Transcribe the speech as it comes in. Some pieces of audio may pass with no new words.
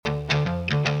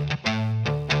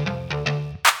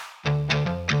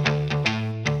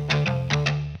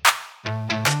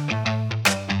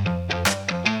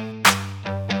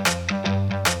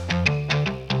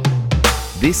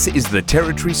This is the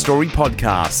Territory Story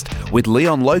Podcast with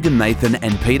Leon Logan Nathan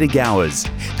and Peter Gowers.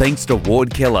 Thanks to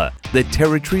Ward Keller, the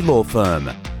Territory Law Firm.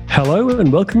 Hello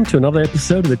and welcome to another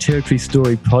episode of the Territory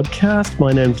Story Podcast.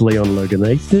 My name's Leon Logan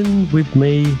Nathan. With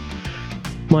me,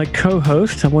 my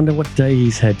co-host, I wonder what day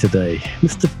he's had today,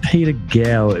 Mr. Peter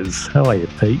Gowers. How are you,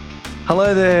 Pete?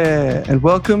 Hello there, and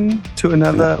welcome to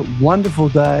another wonderful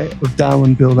day of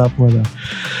Darwin build-up weather.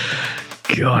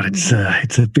 God, it's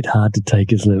a bit hard to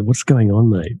take, isn't it? What's going on,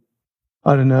 mate?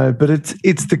 I don't know, but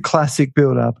it's the classic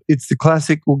build-up. It's the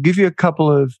classic. We'll give you a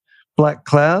couple of black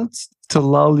clouds to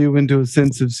lull you into a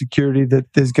sense of security that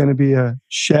there's going to be a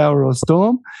shower or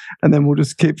storm, and then we'll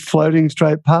just keep floating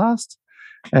straight past.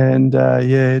 And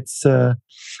it's the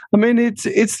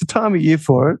time of year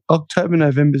for it. October,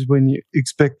 November is when you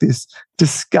expect this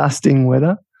disgusting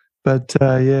weather. But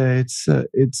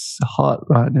it's hot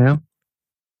right now.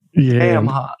 Yeah, damn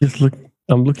hot.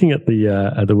 I'm looking at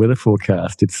the weather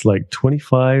forecast. It's like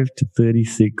 25 to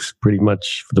 36 pretty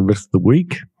much for the rest of the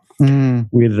week,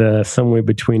 with somewhere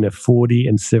between a 40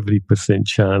 and 70%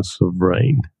 chance of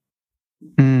rain.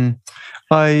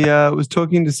 I was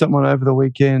talking to someone over the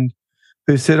weekend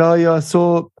who said, "Oh yeah, I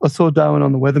saw Darwin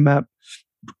on the weather map.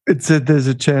 It said there's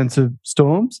a chance of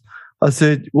storms." I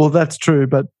said, "Well, that's true,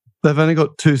 but they've only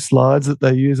got 2 slides that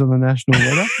they use on the national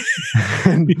weather.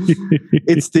 And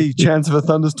it's the chance of a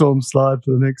thunderstorm slide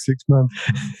for the next 6 months."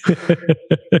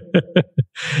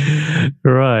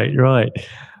 Right.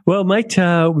 Well, mate,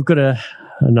 we've got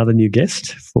another new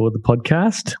guest for the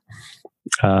podcast.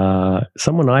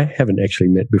 Someone I haven't actually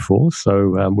met before,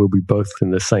 so we'll be both in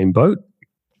the same boat.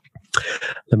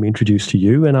 Let me introduce to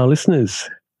you and our listeners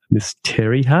Miss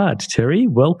Terry Hart. Terry,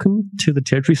 welcome to the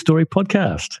Territory Story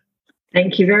Podcast.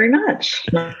 Thank you very much.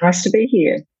 Nice to be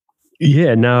here.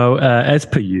 Yeah, now, as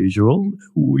per usual,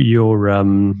 your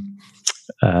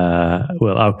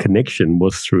our connection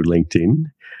was through LinkedIn.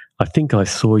 I think I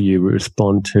saw you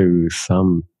respond to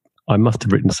I must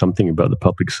have written something about the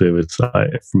public service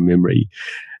from memory,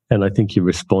 and I think you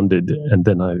responded, and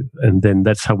then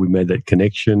that's how we made that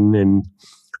connection, and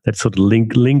that sort of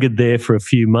lingered there for a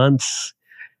few months.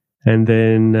 And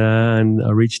then and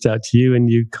I reached out to you and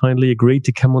you kindly agreed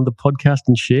to come on the podcast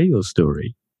and share your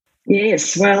story.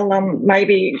 Yes, well,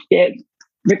 maybe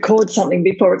record something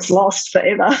before it's lost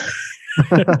forever.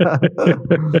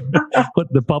 What,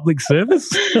 the public service?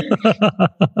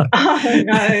 Oh,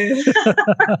 no.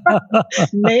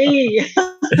 Me.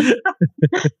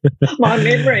 My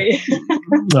memory.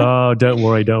 Oh, don't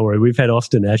worry. We've had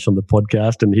Austin Ash on the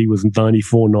podcast and he was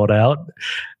 94 not out.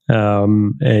 Wow.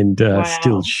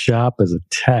 Still sharp as a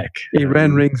tack. He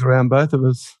ran rings around both of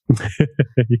us.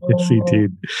 Yes, he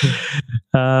did.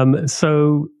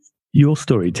 So your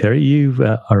story, Terry, you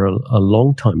are a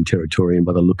long-time Territorian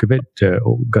by the look of it,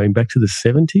 going back to the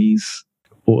 70s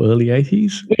or early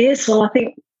 80s? Yes, well, I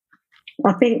think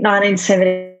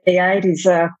 1978 is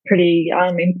a pretty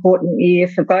important year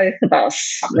for both of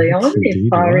us, Leon,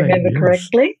 if I remember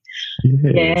correctly.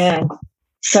 Yes. Yeah.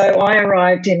 So I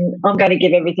arrived I'm going to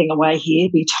give everything away here,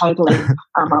 be totally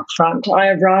upfront. I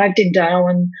arrived in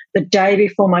Darwin the day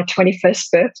before my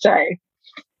 21st birthday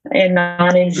in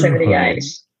 1978. Right.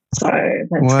 So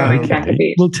that's going back a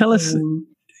bit. Well, tell us,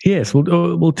 yes,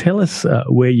 well, tell us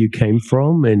where you came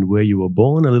from and where you were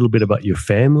born, a little bit about your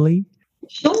family.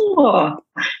 Sure.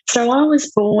 So I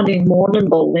was born in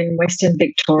Warrnambool in Western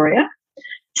Victoria,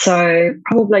 so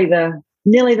probably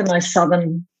nearly the most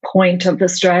southern point of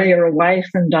Australia away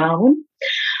from Darwin.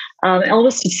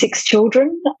 Eldest of 6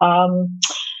 children.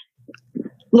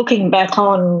 Looking back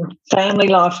on family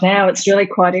life now, it's really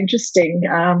quite interesting.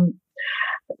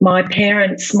 My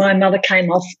mother came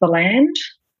off the land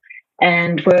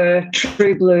and were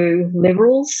true blue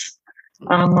Liberals.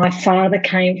 My father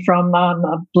came from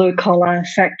a blue-collar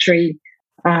factory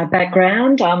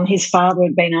background. His father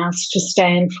had been asked to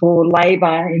stand for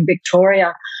Labor in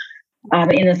Victoria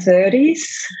in the 30s,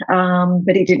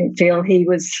 but he didn't feel he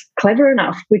was clever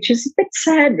enough, which is a bit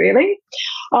sad, really.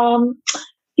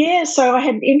 So I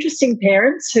had interesting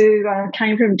parents who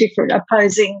came from different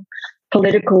opposing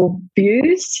political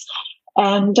views,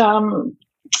 and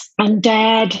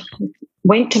Dad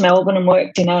went to Melbourne and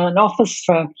worked in an office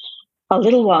for a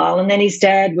little while, and then his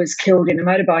dad was killed in a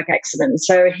motorbike accident.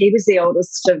 So he was the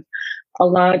oldest of a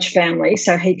large family,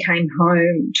 so he came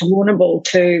home to Warrnambool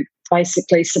to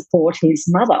basically support his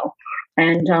mother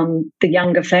and the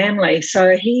younger family.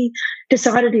 So he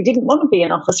decided he didn't want to be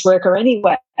an office worker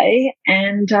anyway,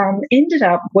 and ended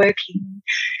up working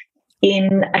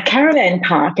in a caravan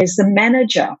park as the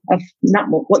manager of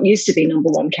what used to be number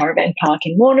 1 caravan park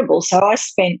in Warrnambool. So I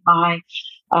spent my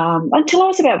until I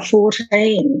was about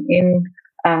 14 in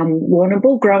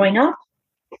Warrnambool growing up.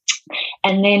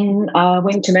 And then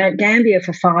went to Mount Gambier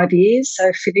for 5 years,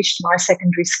 so finished my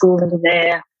secondary school in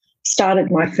there,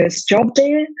 started my first job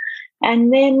there,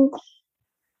 and then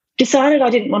decided I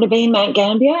didn't want to be in Mount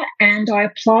Gambier, and I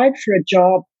applied for a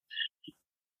job.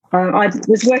 I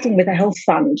was working with a health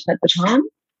fund at the time,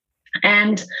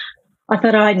 and I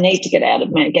thought I need to get out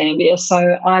of Mount Gambier,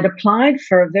 so I'd applied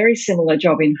for a very similar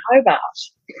job in Hobart.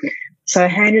 So I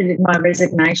handed in my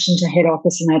resignation to head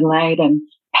office in Adelaide and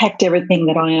packed everything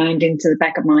that I owned into the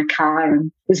back of my car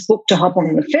and was booked to hop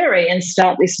on the ferry and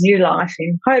start this new life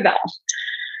in Hobart.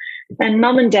 And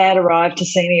Mum and Dad arrived to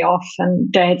see me off,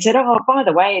 and Dad said, "Oh, by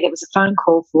the way, there was a phone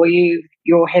call for you.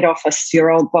 Your head office,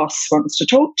 your old boss wants to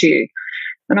talk to you."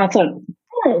 And I thought,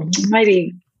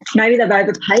 maybe they've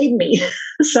overpaid me.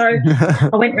 So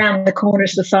I went round the corner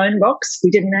to the phone box.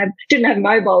 We didn't have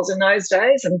mobiles in those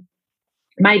days, and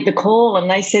made the call,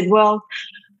 and they said, "Well,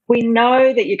 we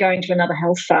know that you're going to another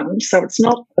health fund, so it's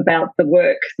not about the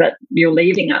work that you're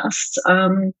leaving us.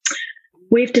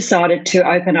 We've decided to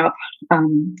open up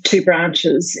 2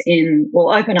 branches in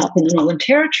the Northern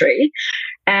Territory,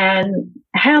 and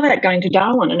how about going to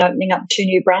Darwin and opening up 2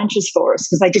 new branches for us,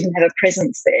 because they didn't have a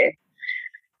presence there."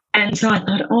 And so I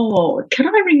thought, "Oh, can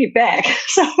I ring you back?"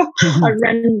 So I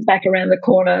ran back around the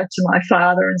corner to my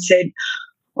father and said,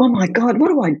 "Oh my God, what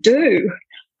do I do?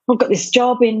 I've got this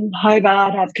job in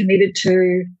Hobart. I've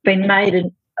been made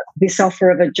this offer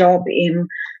of a job in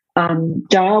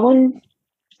Darwin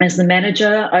as the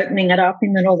manager, opening it up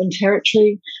in the Northern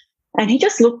Territory." And he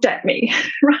just looked at me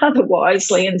rather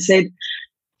wisely and said,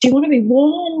 "Do you want to be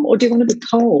warm or do you want to be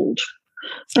cold?"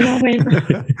 And I went,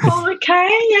 "Oh, okay,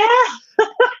 yeah."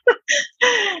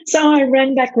 So I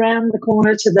ran back round the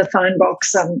corner to the phone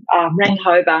box and rang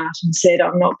Hobart and said,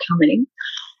 "I'm not coming."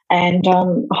 And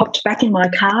hopped back in my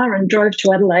car and drove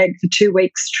to Adelaide for 2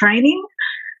 weeks training,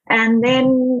 and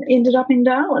then ended up in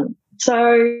Darwin.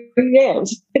 So, yeah, it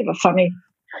was a bit of a funny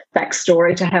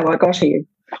backstory to how I got here.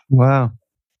 Wow.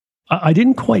 I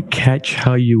didn't quite catch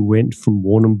how you went from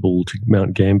Warrnambool to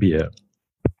Mount Gambier.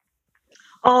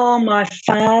 Oh, my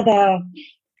father...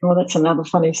 Oh, that's another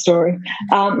funny story.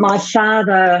 My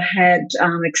father had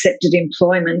accepted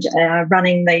employment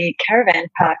running the caravan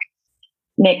park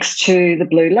next to the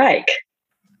Blue Lake.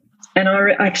 And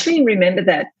I actually remember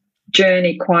that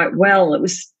journey quite well. It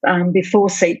was before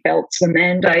seatbelts were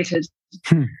mandated.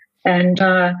 And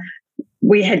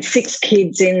we had 6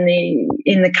 kids in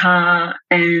the car,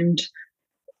 and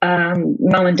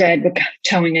Mum and Dad were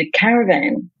towing a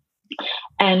caravan.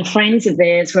 And friends of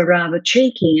theirs were rather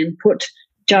cheeky and put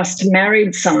 "Just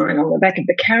Married" sign on the back of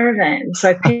the caravan.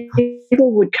 So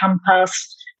people would come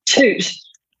past,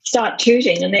 start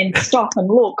tooting, and then stop and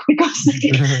look, because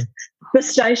the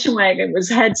station wagon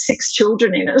had 6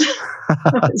 children in it.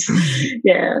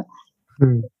 Yeah.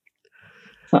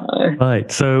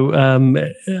 Right. So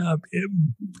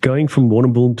going from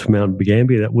Warrnambool to Mount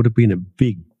Gambier, that would have been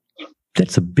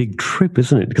that's a big trip,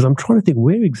 isn't it? Because I'm trying to think,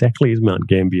 where exactly is Mount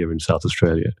Gambier in South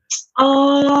Australia?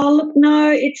 Oh, look,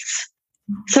 no,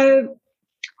 so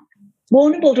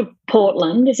Warrnambool to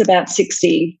Portland is about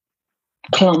 60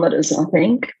 kilometres, I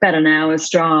think, about an hour's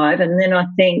drive. And then I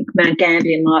think Mount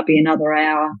Gambier might be another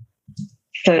hour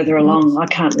further along. I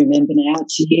can't remember now.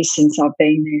 It's a year since I've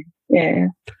been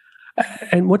there. Yeah.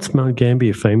 And what's Mount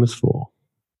Gambier famous for?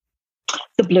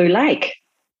 The Blue Lake.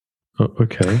 Oh,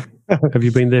 okay. Have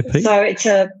you been there, Pete? So it's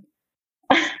I've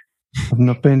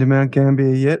not been to Mount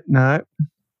Gambier yet, no.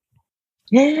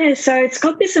 Yeah, so it's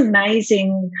got this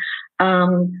amazing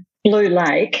blue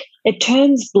lake. It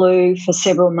turns blue for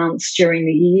several months during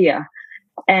the year,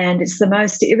 and it's the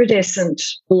most iridescent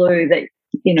blue that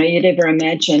you'd ever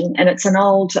imagine. And it's an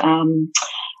old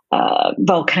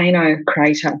volcano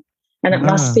crater, and it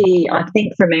must be, I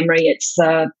think from memory, it's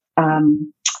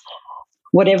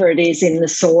whatever it is in the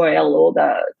soil or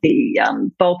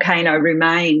the volcano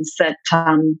remains that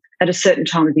at a certain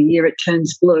time of the year it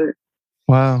turns blue.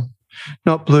 Wow.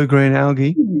 Not blue-green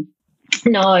algae?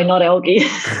 No, not algae.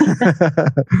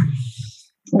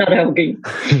 Not algae.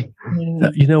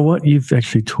 You know what? You've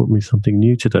actually taught me something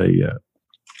new today,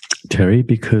 Terry,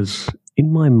 because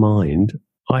in my mind,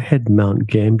 I had Mount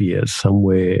Gambier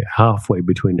somewhere halfway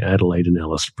between Adelaide and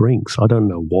Alice Springs. I don't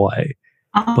know why,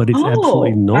 but it's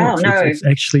absolutely not. Wow, no. It's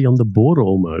actually on the border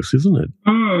almost, isn't it?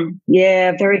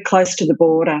 Yeah, very close to the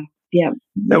border. Yeah.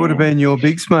 That would have been your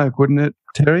big smoke, wouldn't it,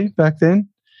 Terry, back then,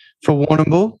 for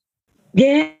Warrnambool?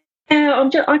 Yeah.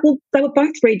 They were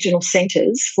both regional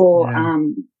centres for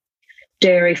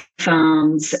dairy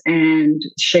farms and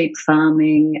sheep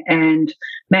farming, and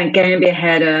Mount Gambier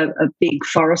had a big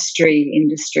forestry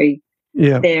industry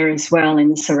there as well in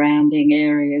the surrounding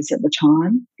areas at the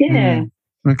time. Yeah.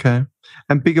 Okay.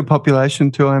 And bigger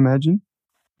population too, I imagine?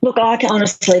 Look, I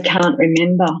honestly can't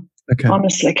remember. Okay.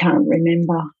 Honestly can't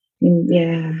remember.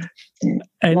 Yeah.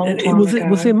 And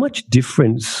was there much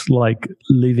difference, like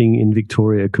living in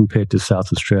Victoria compared to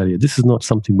South Australia? This is not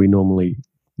something we normally.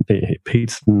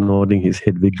 Pete's nodding his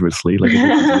head vigorously, like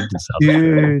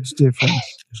huge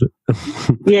difference.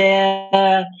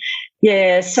 Yeah.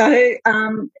 So,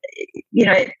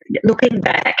 looking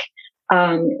back,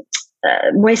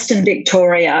 Western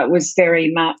Victoria was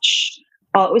very much.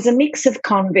 It was a mix of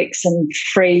convicts and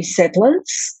free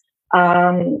settlers.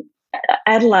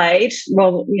 Adelaide,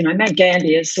 Mount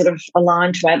Gambier is sort of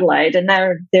aligned to Adelaide, and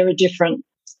they're a different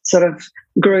sort of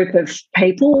group of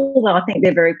people. I think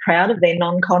they're very proud of their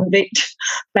non-convict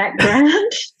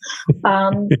background.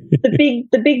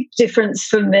 The big difference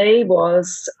for me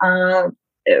was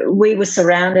we were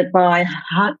surrounded by,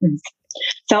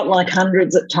 felt like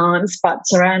hundreds at times, but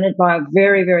surrounded by a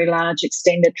very, very large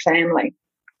extended family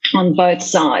on both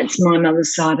sides, my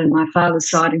mother's side and my father's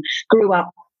side, and grew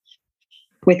up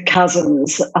with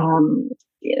cousins. I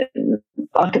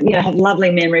have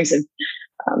lovely memories of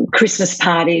Christmas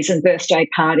parties and birthday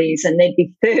parties, and there'd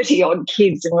be 30-odd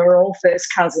kids and we were all first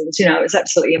cousins. It was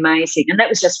absolutely amazing. And that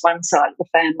was just one side of the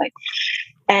family.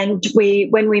 And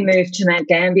when we moved to Mount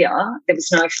Gambier, there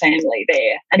was no family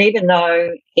there. And even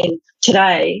though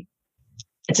today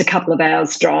it's a couple of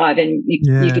hours drive and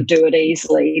you could do it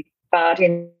easily, but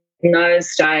in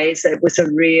those days it was a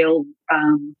real,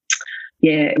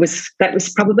 that was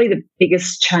probably the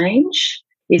biggest change.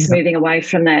 Is moving away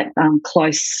from that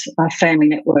close family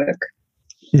network.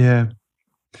 Yeah.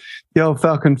 The old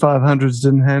Falcon 500s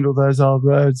didn't handle those old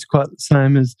roads quite the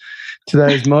same as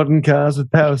today's modern cars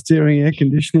with power steering, air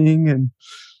conditioning and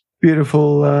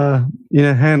beautiful,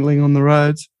 handling on the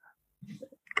roads.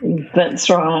 That's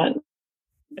right.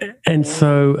 And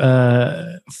so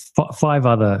 5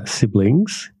 other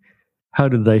siblings, how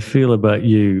did they feel about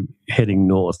you heading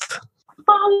north?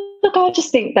 Look, I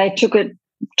just think they took it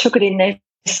in their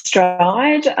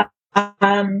stride.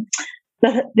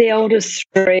 The oldest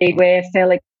 3 were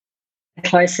fairly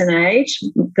close in age.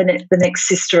 The next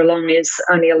sister along is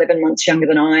only 11 months younger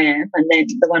than I am, and then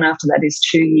the one after that is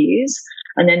 2 years,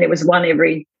 and then there was one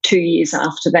every 2 years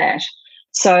after that.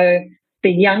 So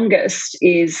the youngest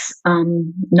is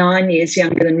 9 years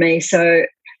younger than me, so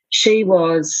she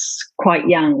was quite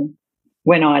young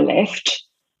when I left.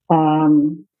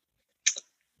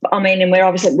 And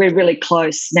we're really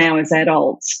close now as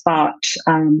adults, but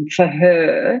for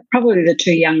her, probably the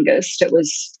 2 youngest, it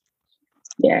was,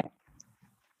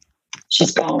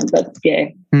 she's gone. But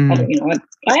I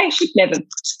actually never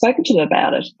spoken to them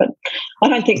about it, but I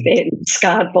don't think they're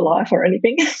scarred for life or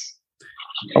anything.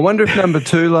 I wonder if number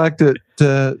 2 liked it,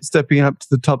 stepping up to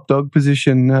the top dog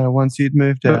position once you'd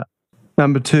moved out.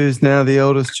 Number 2 is now the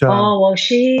eldest child. Oh, well,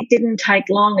 she didn't take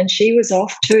long and she was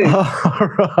off too. Oh,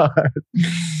 right.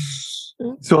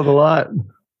 Saw the light.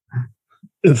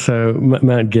 So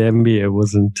Mount Gambier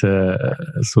wasn't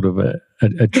sort of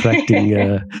attracting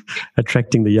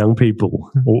the young people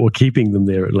or keeping them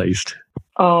there at least.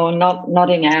 Oh, not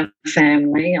in our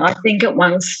family. I think at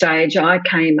one stage I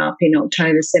came up in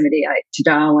October 78 to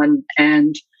Darwin,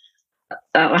 and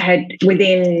I had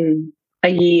within a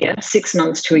year, 6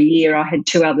 months to a year, I had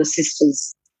 2 other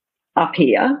sisters up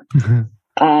here,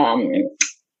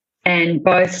 and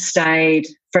both stayed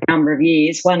for a number of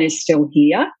years. One is still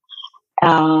here.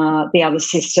 The other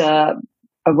sister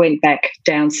went back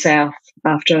down south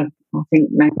after, I think,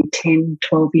 maybe 10,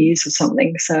 12 years or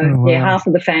something. So, half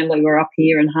of the family were up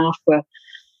here and half were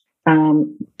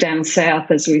down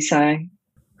south, as we say.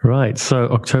 Right. So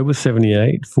October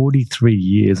 78, 43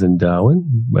 years in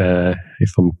Darwin,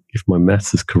 if my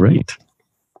maths is correct.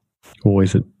 Or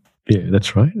is it? Yeah,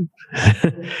 that's right.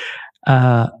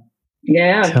 Tell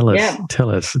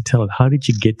us, how did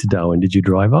you get to Darwin? Did you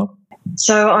drive up?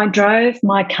 So I drove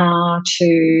my car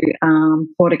to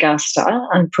Port Augusta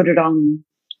and put it on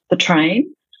the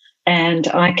train, and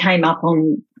I came up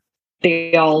on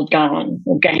the old Gan,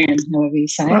 or Gan, however you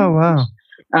say it. Oh, wow.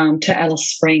 To Alice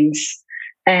Springs.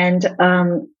 And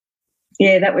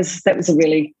that was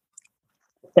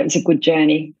a good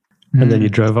journey. And then you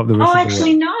drove up the rest of the way.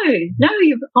 Actually, no,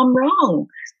 I'm wrong.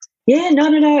 Yeah,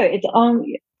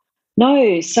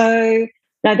 no. So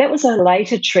that was a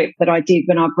later trip that I did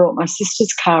when I brought my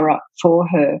sister's car up for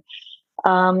her.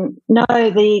 No,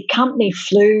 the company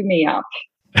flew me up.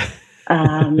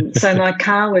 So my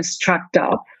car was trucked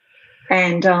up,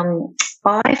 and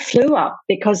I flew up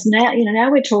because now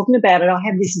we're talking about it. I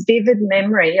have this vivid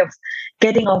memory of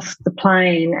getting off the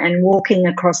plane and walking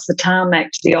across the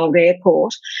tarmac to the old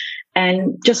airport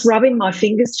and just rubbing my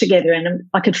fingers together, and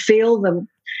I could feel the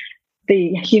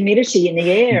humidity in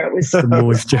the air. It was the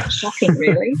moisture. Shocking,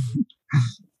 really.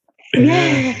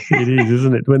 Yeah, it is,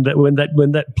 isn't it? When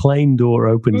that plane door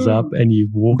opens up and you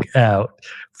walk out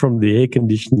from the air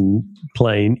conditioned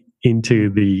plane into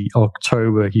the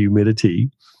October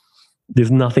humidity,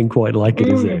 there's nothing quite like it,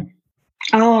 is there?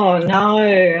 Oh no!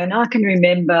 And I can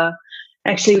remember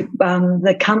actually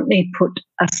the company put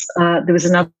us. There was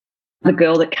another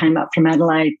girl that came up from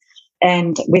Adelaide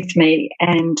and with me,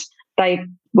 and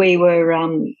we were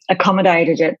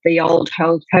accommodated at the old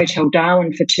Hotel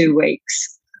Darwin for 2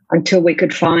 weeks until we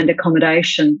could find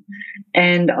accommodation.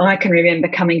 And I can remember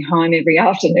coming home every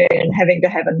afternoon and having to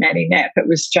have a nanny nap. It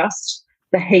was just,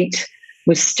 the heat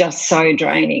was just so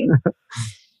draining.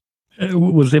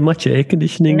 Was there much air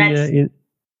conditioning in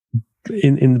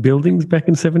the buildings back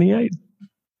in 78?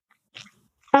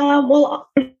 Well,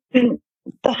 the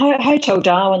Hotel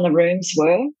Darwin, the rooms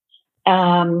were.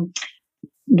 Our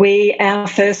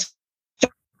first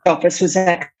office was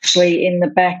actually in the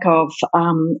back of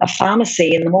a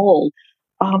pharmacy in the mall.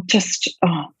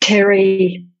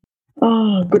 Terry,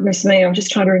 oh, goodness me, I'm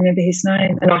just trying to remember his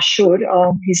name, and I should.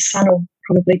 His son will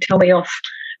probably tell me off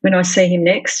when I see him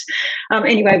next.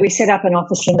 Anyway, we set up an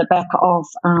office in the back of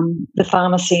the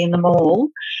pharmacy in the mall,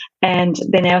 and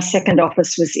then our second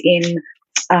office was in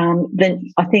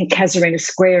I think Casuarina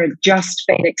Square had just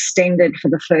been extended for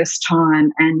the first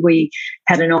time, and we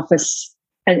had an office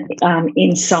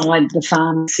inside the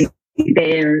pharmacy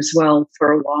there as well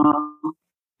for a while.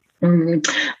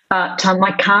 But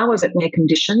my car was air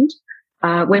conditioned.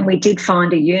 When we did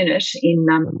find a unit in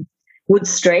Wood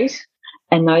Street,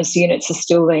 and those units are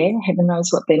still there, heaven knows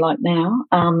what they're like now,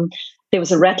 there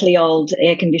was a rattly old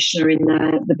air conditioner in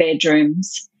the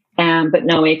bedrooms, but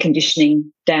no air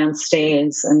conditioning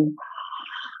downstairs. And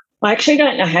I actually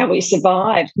don't know how we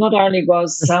survived. Not only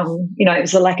was, it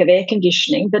was a lack of air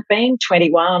conditioning, but being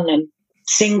 21 and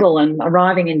single and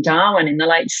arriving in Darwin in the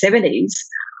late 70s,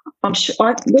 I'm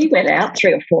sure we went out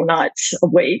 3 or 4 nights a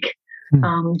week,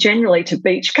 generally to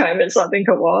Beachcombers, I think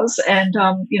it was, and,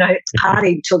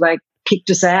 partied till they kicked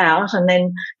us out, and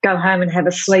then go home and have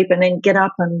a sleep, and then get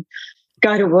up and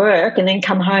go to work, and then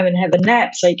come home and have a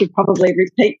nap. So you could probably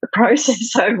repeat the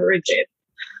process over again.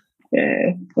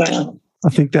 Yeah, well, I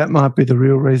think that might be the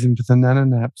real reason for the nana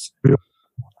naps.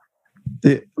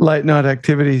 The late night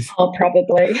activities. Oh,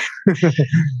 probably.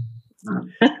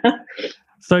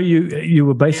 So you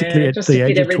were basically at the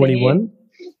age of 21.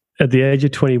 At the age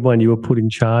of 21, you were put in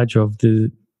charge of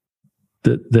the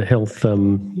health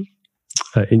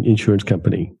insurance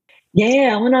company.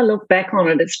 Yeah, when I look back on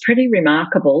it, it's pretty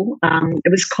remarkable.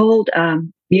 It was called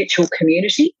Mutual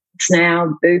Community. It's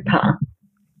now Bupa.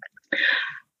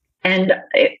 And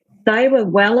they were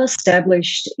well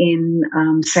established in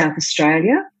South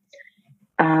Australia.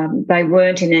 They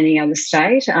weren't in any other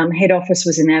state. Head office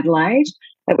was in Adelaide.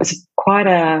 It was quite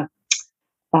a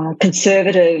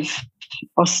conservative,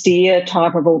 austere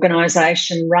type of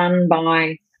organisation run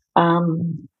by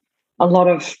a lot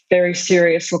of very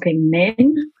serious-looking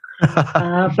men.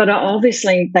 But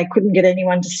obviously they couldn't get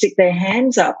anyone to stick their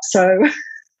hands up. So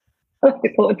I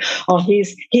thought,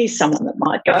 here's someone that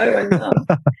might go.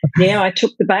 And I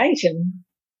took the bait and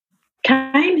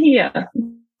came here.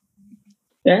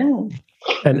 Yeah.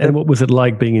 And what was it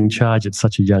like being in charge at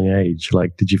such a young age?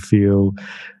 Like, did you feel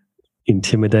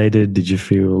intimidated? Did you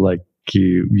feel like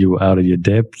you were out of your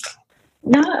depth?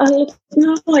 No,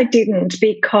 I didn't,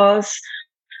 because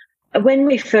when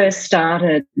we first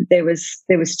started, there was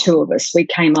 2 of us. We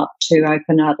came up to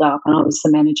open it up, and I was the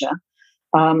manager.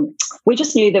 We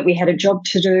just knew that we had a job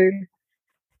to do.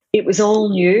 It was all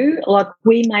new. Like,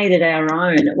 we made it our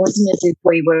own. It wasn't as if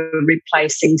we were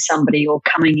replacing somebody or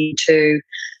coming into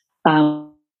a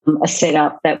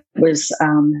setup that was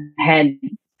had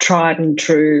tried and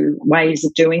true ways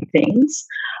of doing things.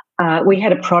 We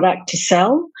had a product to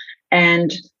sell,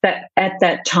 and that at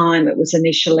that time it was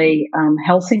initially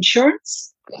health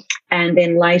insurance, and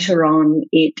then later on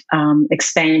it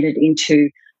expanded into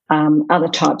other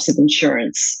types of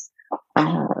insurance.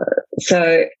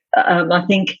 So I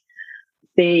think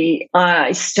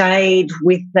I stayed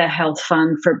with the health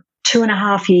fund for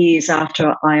 2.5 years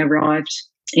after I arrived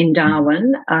in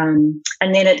Darwin, and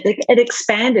then it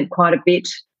expanded quite a bit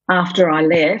after I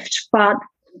left. But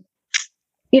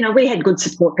we had good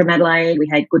support from Adelaide. We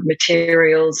had good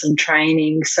materials and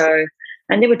training. So,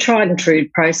 and there were tried and true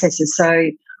processes. So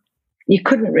you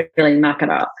couldn't really muck it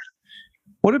up.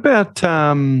 What about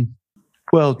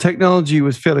Well, technology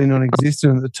was fairly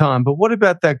non-existent at the time, but what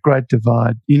about that great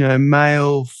divide?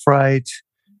 Mail, freight.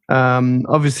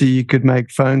 Obviously, you could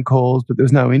make phone calls, but there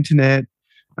was no internet,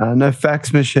 no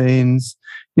fax machines.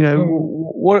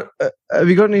 What have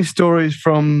you got any stories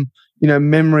from?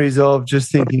 Memories of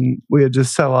just thinking we are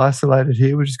just so isolated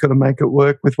here. We just got to make it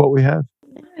work with what we have.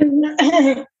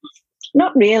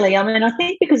 Not really. I mean, I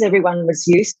think because everyone was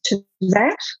used to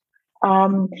that,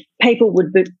 people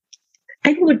would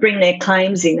bring their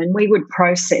claims in, and we would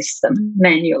process them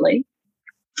manually,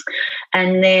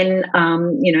 and then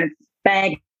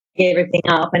bag everything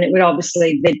up, and it would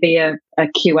there'd be a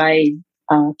QA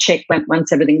check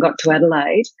once everything got to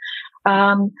Adelaide.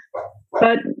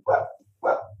 But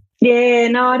yeah,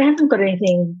 no, I haven't got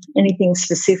anything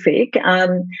specific.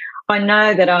 I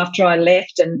know that after I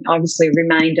left and obviously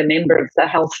remained a member of the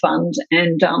Health Fund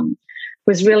and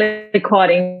was really quite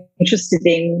interested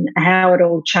in how it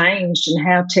all changed and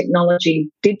how technology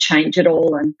did change it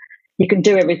all. And you can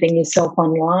do everything yourself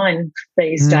online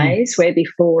these days, where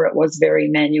before it was very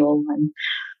manual. And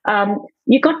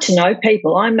you got to know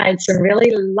people. I made some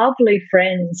really lovely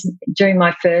friends during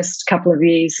my first couple of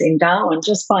years in Darwin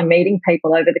just by meeting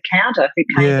people over the counter who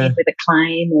came in with a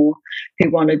claim or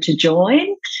who wanted to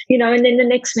join, and then the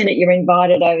next minute you're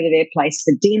invited over to their place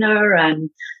for dinner. And,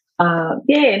 so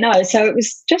it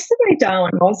was just the way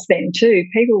Darwin was then too.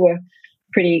 People were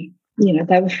pretty,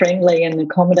 they were friendly and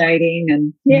accommodating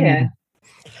and,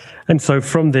 And so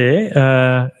from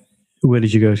there, where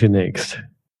did you go to next?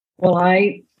 Well,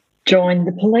 I joined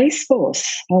the police force.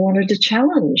 I wanted a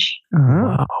challenge.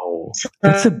 Wow,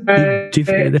 that's a big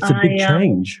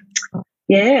change.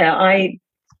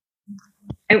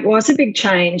 It was a big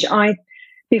change.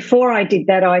 Before I did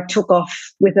that, I took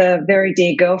off with a very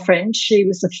dear girlfriend. She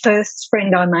was the first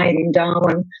friend I made in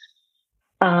Darwin.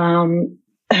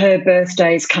 Her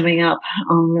birthday's coming up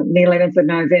on the 11th of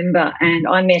November, and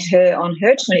I met her on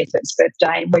her 21st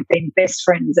birthday, and we've been best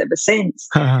friends ever since.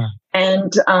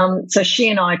 And so she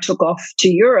and I took off to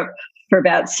Europe for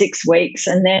about 6 weeks,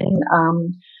 and then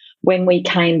when we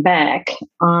came back,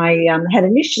 I had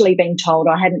initially been told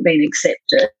I hadn't been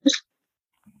accepted.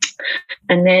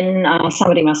 And then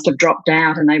somebody must have dropped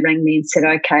out, and they rang me and said,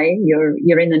 "Okay,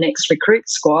 you're in the next recruit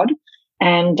squad,"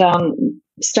 and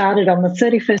started on the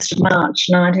 31st of March,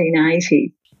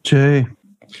 1980. Gee,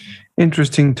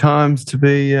 interesting times to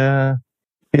be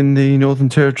in the Northern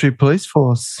Territory Police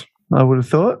Force, I would have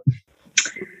thought.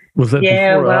 Was that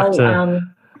before or after?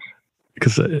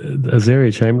 Because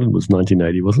Azaria Chamberlain was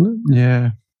 1980, wasn't it?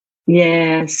 Yeah.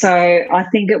 Yeah, so I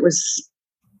think it was,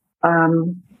 I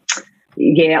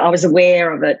was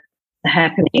aware of it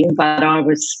happening, but I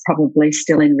was probably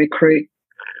still in recruit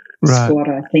squad,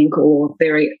 I think, or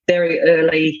very, very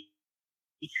early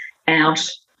out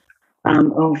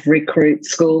of recruit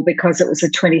school, because it was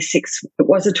a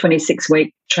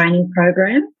 26-week training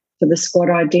program for the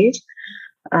squad I did.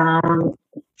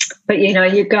 But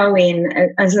you go in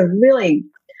as a really,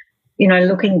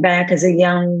 looking back as a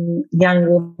young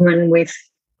woman with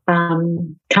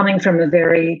coming from a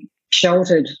very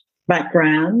sheltered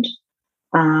background,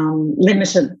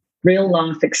 limited real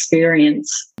life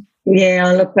experience. Yeah,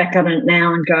 I look back on it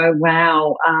now and go,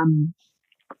 wow,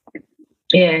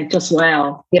 just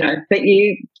wow, But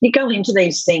you go into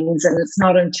these things, and it's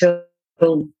not until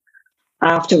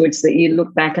afterwards that you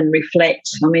look back and reflect.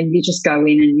 I mean, you just go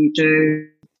in and you do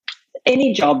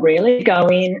any job, really. Go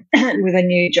in with a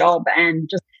new job and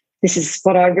just, this is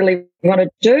what I really want to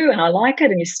do and I like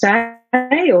it, and you stay,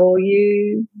 or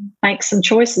you make some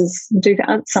choices and do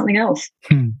something else.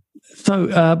 So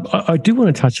I do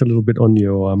want to touch a little bit on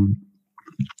your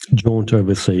jaunt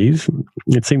overseas.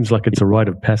 It seems like it's a rite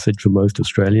of passage for most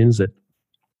Australians that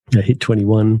hit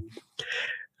 21.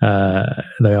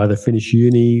 They either finish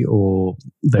uni or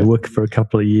they work for a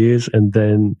couple of years, and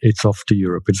then it's off to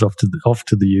Europe. It's off to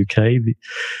the UK,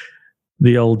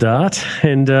 the old dart.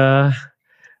 And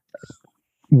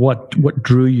what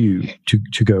drew you to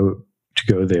go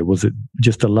there? Was it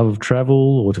just a love of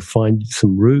travel, or to find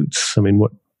some roots? I mean,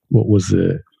 what was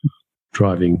the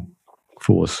driving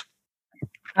force?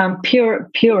 Pure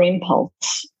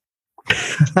impulse.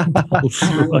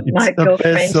 My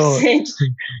girlfriend said,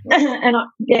 and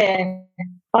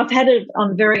I've had it.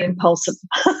 I'm very impulsive.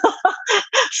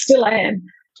 Still am.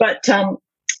 But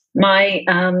my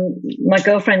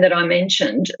girlfriend that I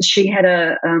mentioned, she had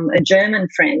a German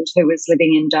friend who was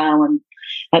living in Darwin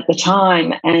at the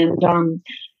time, and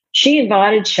she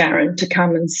invited Sharon to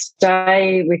come and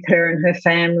stay with her and her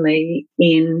family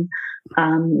in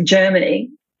Germany,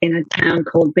 in a town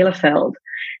called Bielefeld.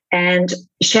 And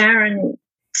Sharon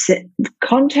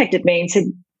contacted me and said,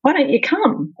 "Why don't you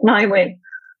come?" And I went,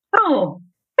 oh,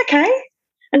 okay.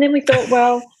 And then we thought,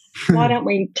 well, why don't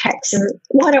we tack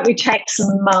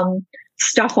some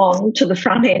stuff on to the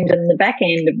front end and the back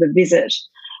end of the visit,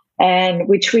 and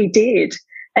which we did.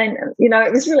 And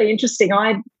it was really interesting.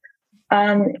 I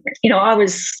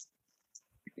was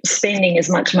spending as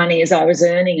much money as I was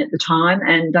earning at the time,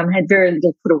 and had very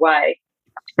little put away.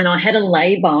 And I had a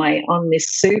lay-by on this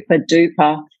super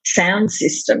duper sound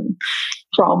system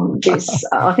from this,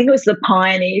 I think it was the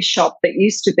Pioneer shop that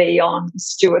used to be on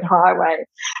Stewart Highway.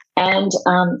 And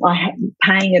I had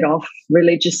paying it off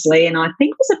religiously. And I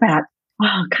think it was about,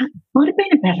 might have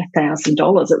been about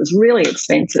 $1,000. It was really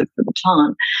expensive for the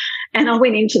time. And I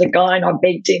went into the guy and I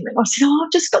begged him and I said,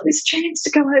 I've just got this chance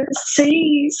to go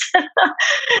overseas.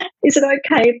 Is it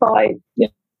okay if I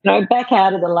back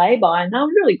out of the lay-by? And they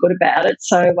were really good about it.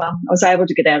 So I was able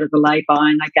to get out of the lay-by,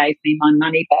 and they gave me my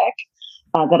money back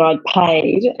that I'd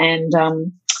paid.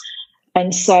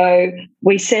 And so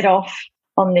we set off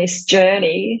on this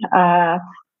journey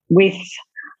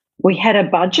we had a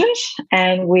budget,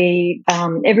 and we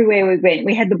everywhere we went,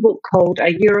 we had the book called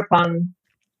Europe on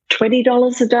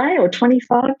 $20 a day or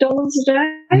 $25 a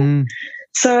day.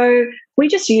 So we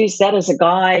just used that as a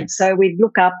guide. So we'd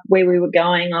look up where we were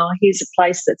going. Oh, here's a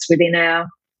place that's within our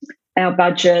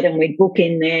budget, and we'd book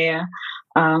in there.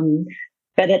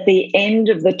 But at the end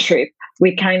of the trip,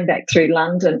 we came back through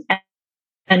London,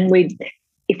 and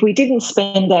if we didn't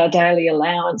spend our daily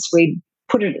allowance, we'd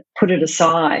put it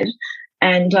aside.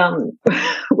 And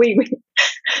we,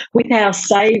 with our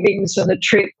savings from the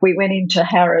trip, we went into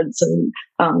Harrods, and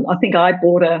I think I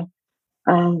bought a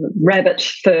rabbit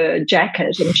fur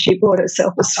jacket, and she bought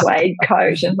herself a suede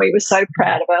coat, and we were so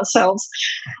proud of ourselves.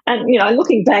 And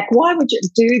looking back, why would you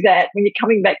do that when you're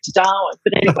coming back to Darwin?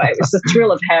 But anyway, it was the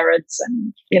thrill of Harrods,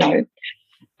 and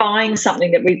buying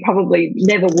something that we probably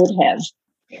never would have.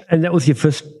 And that was your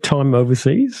first time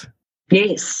overseas?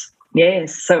 Yes.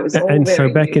 So it was all and very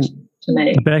so back new to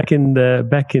me. Back in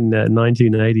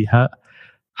 1980,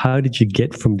 how did you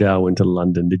get from Darwin to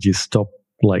London? Did you stop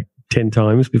like 10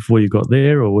 times before you got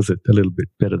there, or was it a little bit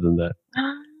better than that?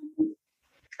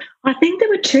 I think there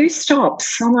were 2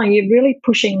 stops. Oh no, you're really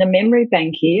pushing the memory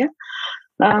bank here.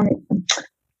 I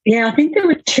think there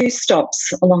were 2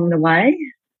 stops along the way.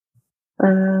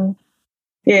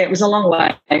 It was a long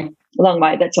way.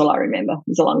 That's all I remember. It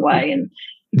was a long way. And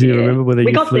do you remember whether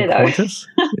you flew Qantas?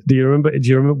 Do you remember?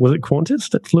 Was it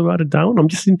Qantas that flew out of Darwin? I'm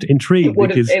just intrigued. It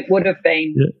would have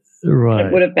been. Yeah, right.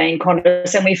 It would have been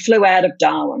Qantas, and we flew out of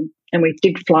Darwin, and we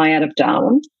did fly out of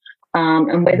Darwin.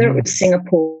 And whether it was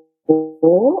Singapore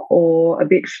or a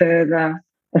bit further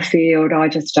afield, I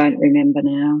just don't remember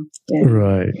now.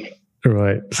 Yeah.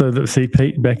 Right. So,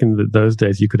 Pete, back in those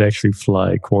days, you could actually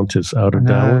fly Qantas out of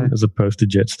Darwin as opposed to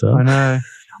Jetstar. I know.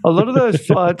 A lot of those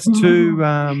flights too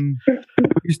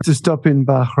used to stop in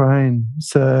Bahrain.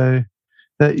 So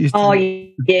that used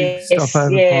to stop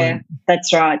over point.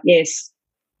 That's right. Yes.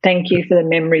 Thank you for the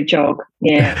memory jog.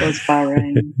 Yeah, it was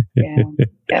Bahrain. Yeah.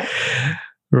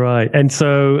 Right. And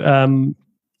so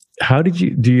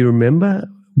do you remember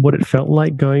what it felt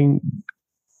like going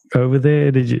over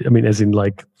there? As in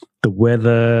like the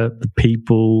weather, the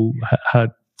people, how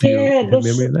do you have a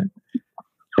memory of that?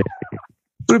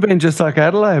 Would have been just like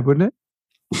Adelaide, wouldn't it?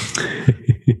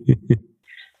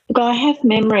 Look, I have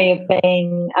memory of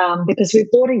being, because we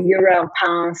bought a Eurail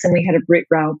pass and we had a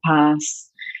Britrail pass.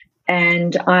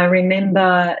 And I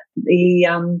remember the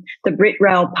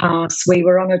Britrail pass, we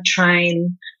were on a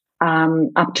train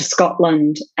up to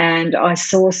Scotland, and I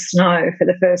saw snow for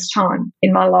the first time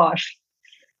in my life.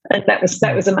 And that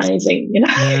was amazing,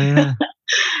 Yeah.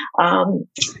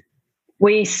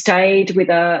 We stayed we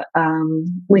were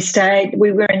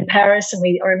in Paris, and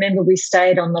I remember we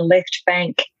stayed on the left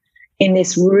bank in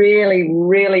this really,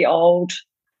 really old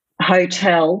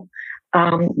hotel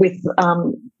with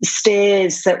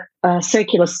stairs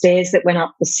circular stairs that went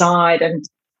up the side, and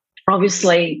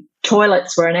obviously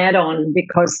toilets were an add-on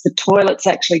because the toilets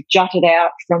actually jutted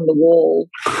out from the wall,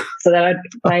 so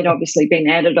they'd obviously been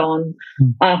added on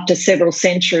after several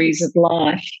centuries of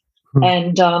life.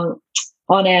 And on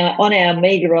our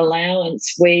meagre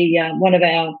allowance, we one of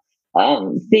our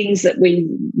things that we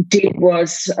did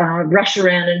was rush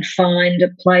around and find a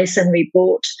place, and we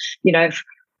bought,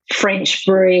 French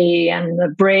brie and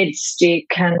the breadstick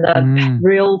and the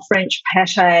real French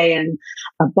pate and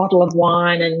a bottle of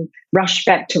wine, and rushed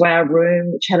back to our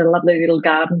room, which had a lovely little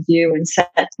garden view, and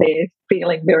sat there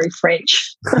feeling very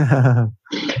French.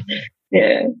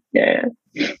 Yeah.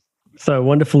 So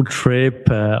wonderful trip.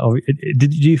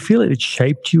 Did you feel it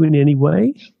shaped you in any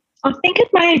way? I think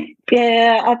it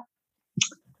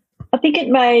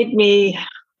made me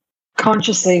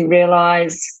consciously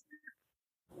realise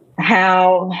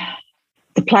how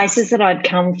the places that I'd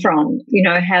come from, you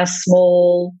know, how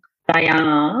small they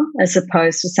are as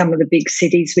opposed to some of the big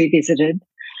cities we visited.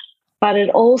 But it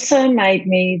also made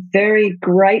me very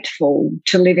grateful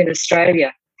to live in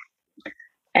Australia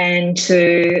and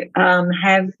to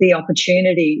have the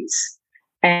opportunities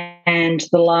and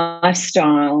the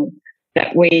lifestyle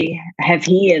that we have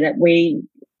here that we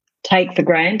take for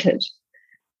granted.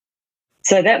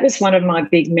 So that was one of my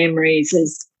big memories.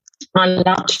 Is I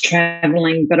loved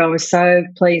travelling, but I was so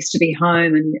pleased to be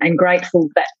home and grateful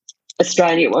that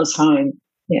Australia was home.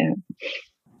 Yeah.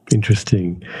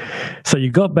 Interesting. So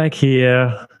you got back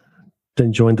here,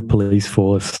 then joined the police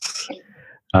force,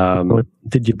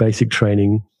 did your basic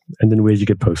training, and then where did you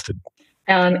get posted?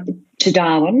 To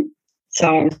Darwin. So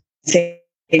I was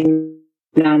in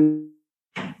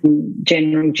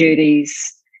general duties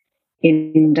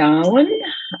in Darwin.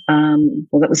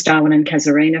 That was Darwin and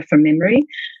Casuarina from memory.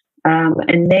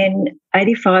 And then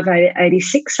 85,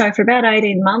 86, so for about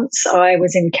 18 months, I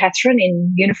was in Katherine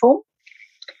in uniform,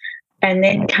 and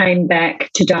then came back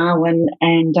to Darwin,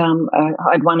 and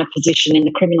I'd won a position in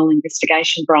the criminal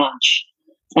investigation branch,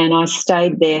 and I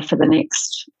stayed there for the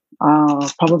next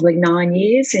probably 9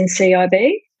 years in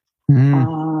CIB.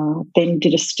 Then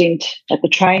did a stint at the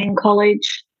training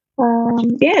college,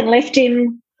 and left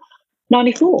in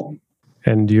 94.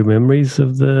 And your memories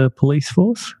of the police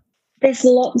force? There's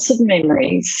lots of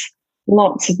memories.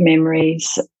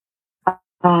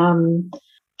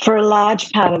 For a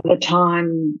large part of the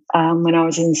time when I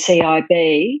was in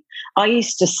CIB, I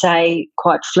used to say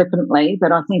quite flippantly,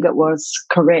 but I think it was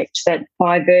correct, that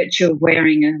by virtue of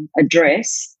wearing a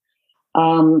dress,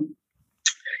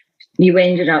 you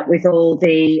ended up with all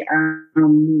the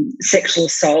sexual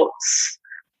assaults,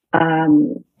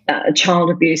 child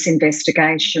abuse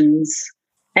investigations.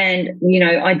 And, you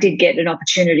know, I did get an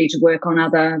opportunity to work on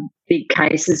other big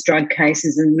cases, drug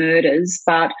cases and murders,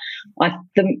 but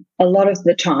a lot of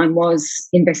the time was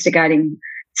investigating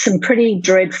some pretty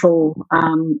dreadful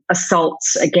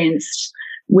assaults against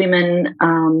women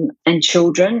and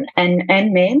children and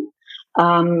men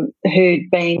who'd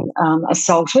been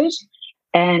assaulted.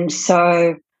 And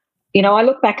so, you know, I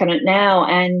look back on it now,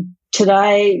 and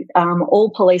today all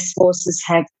police forces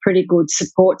have pretty good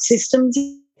support systems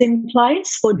in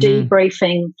place for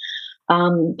debriefing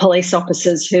police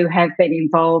officers who have been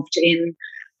involved in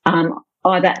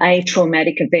either a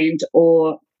traumatic event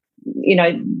or, you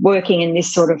know, working in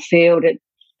this sort of field.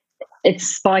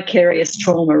 It's vicarious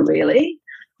trauma, really.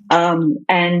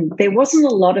 And there wasn't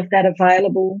a lot of that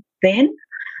available then.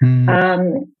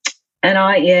 And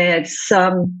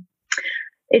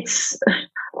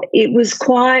it was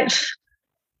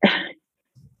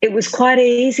quite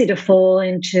easy to fall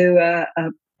into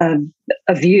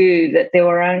a view that there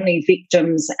were only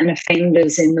victims and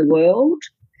offenders in the world.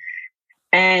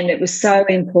 And it was so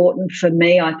important for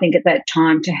me, I think, at that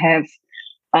time to have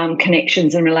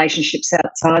connections and relationships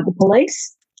outside the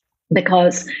police,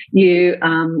 because you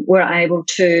were able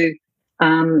to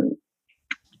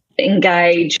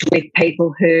engage with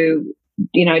people who,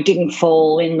 you know, didn't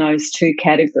fall in those two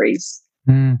categories.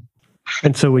 And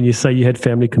so when you say you had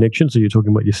family connections, are you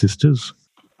talking about your sisters?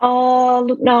 Oh,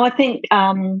 look, no, I think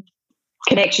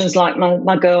connections like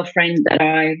my girlfriend that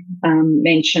I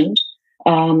mentioned.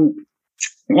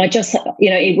 I just, you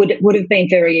know, it would have been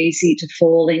very easy to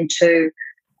fall into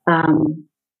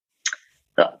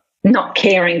not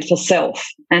caring for self.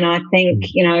 And I think,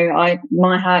 you know,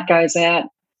 my heart goes out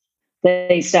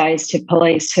these days to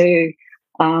police who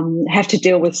have to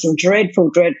deal with some dreadful,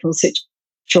 dreadful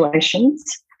situations.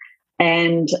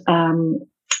 And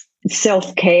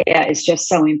self-care is just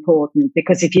so important,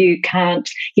 because if you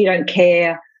don't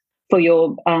care for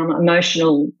your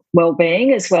emotional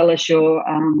well-being as well as your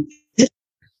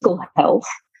physical health,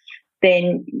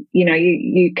 then, you know,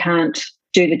 you can't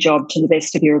do the job to the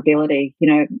best of your ability.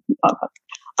 You know,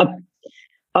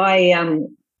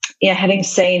 having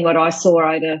seen what I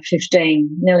saw over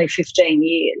nearly 15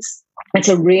 years, it's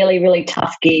a really, really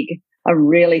tough gig,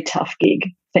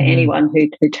 for anyone who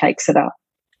takes it up.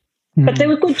 But there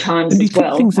were good times as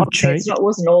well. Things have changed? It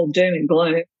wasn't all doom and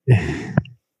gloom.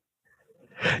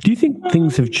 Do you think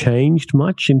things have changed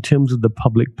much in terms of the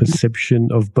public perception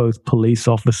of both police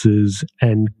officers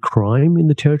and crime in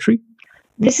the Territory?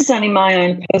 This is only my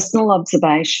own personal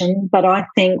observation, but I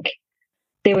think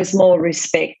there was more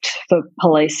respect for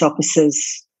police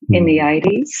officers in the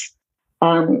 80s.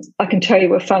 I can tell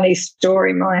you a funny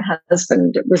story. My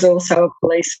husband was also a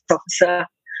police officer,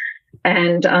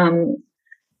 and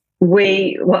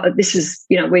this was,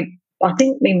 you know, I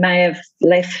think we may have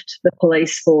left the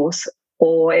police force,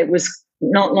 or it was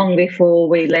not long before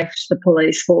we left the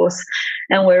police force,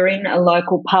 and we're in a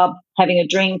local pub having a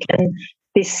drink, and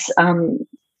this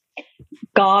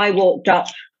guy walked up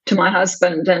to my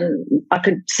husband, and I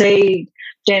could see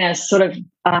Dennis sort of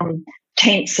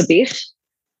tense a bit,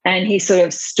 and he sort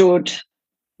of stood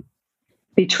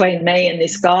between me and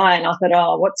this guy, and I thought,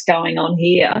 oh, what's going on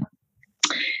here?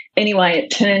 Anyway, it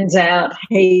turns out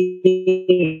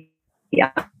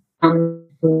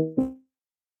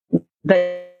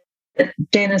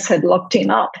Dennis had locked him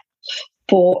up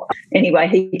anyway,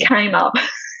 he came up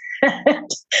and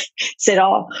said,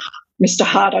 oh, Mr.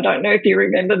 Hart, I don't know if you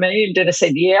remember me. And Dennis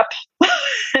said, yep.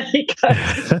 And he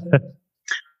goes,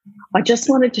 I just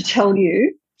wanted to tell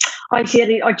you, I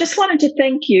just wanted to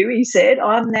thank you, he said.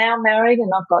 I'm now married and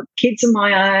I've got kids of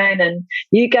my own, and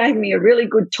you gave me a really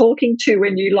good talking to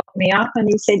when you locked me up. And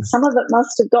he said, some of it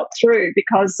must have got through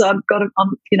because I'm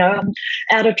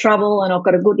out of trouble and I've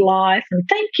got a good life. And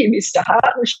thank you, Mr.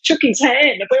 Hart. And shook his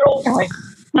hand, and we're all going,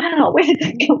 wow, where did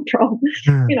that come from?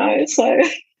 So,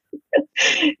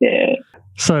 yeah.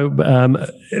 So,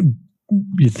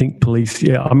 you think police?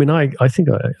 Yeah, I mean, I think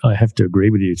I have to agree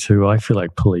with you too. I feel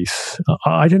like police.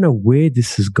 I don't know where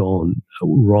this has gone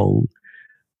wrong,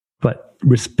 but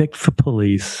respect for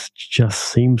police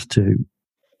just seems to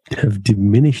have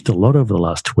diminished a lot over the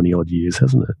last 20 odd years,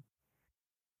 hasn't it?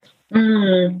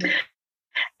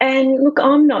 And look,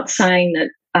 I'm not saying that.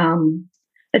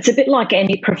 It's a bit like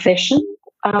any profession.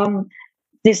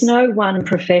 There's no one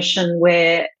profession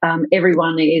where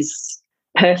everyone is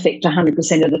perfect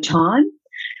 100% of the time.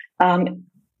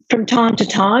 From time to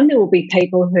time, there will be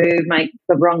people who make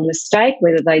the wrong mistake,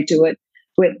 whether they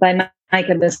make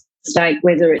a mistake,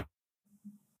 whether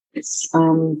it's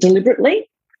deliberately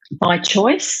by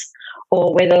choice,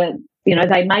 or whether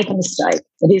they make a mistake.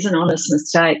 It is an honest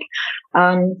mistake.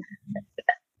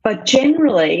 But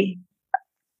generally,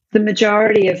 the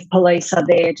majority of police are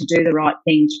there to do the right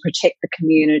thing, to protect the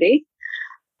community,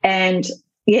 and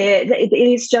yeah, it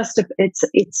is just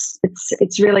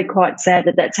it's really quite sad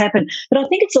that that's happened. But I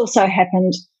think it's also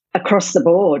happened across the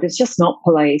board. It's just not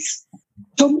police.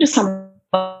 Talking to someone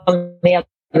the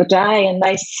other day, and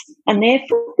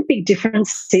therefore the big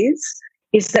difference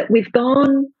is that we've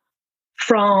gone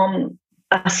from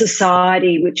a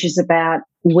society which is about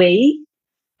we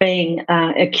being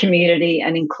a community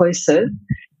and inclusive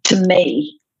to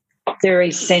me,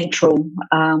 very central.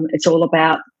 It's all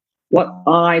about what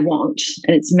I want,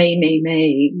 and it's me,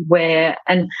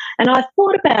 and I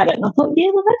thought about it, and I thought, yeah,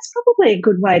 well, that's probably a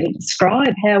good way to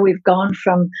describe how we've gone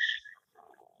from,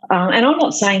 and I'm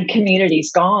not saying community's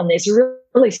gone, there's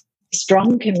really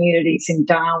strong communities in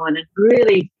Darwin, and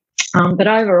really, but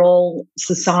overall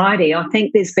society, I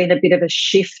think there's been a bit of a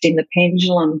shift in the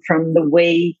pendulum from the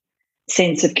we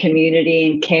sense of community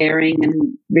and caring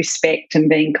and respect and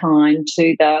being kind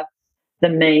to the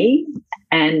me,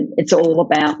 and it's all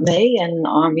about me, and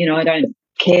I don't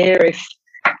care if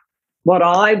what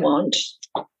I want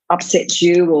upsets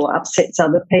you or upsets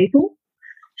other people.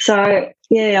 So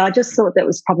yeah, I just thought that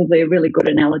was probably a really good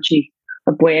analogy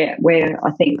of where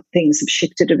I think things have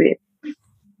shifted a bit.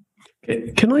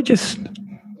 Can I just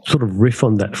sort of riff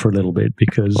on that for a little bit,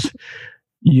 because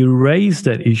you raised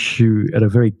that issue at a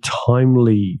very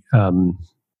timely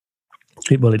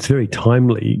it's very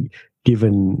timely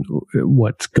given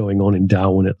what's going on in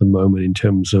Darwin at the moment in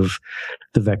terms of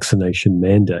the vaccination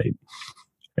mandate.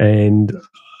 And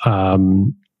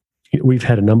we've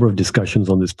had a number of discussions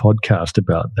on this podcast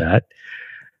about that.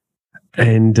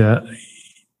 And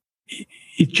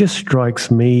it just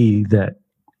strikes me that,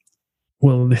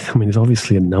 well, I mean, there's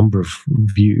obviously a number of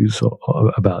views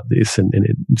about this, and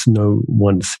it's no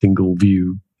one single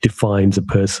view defines a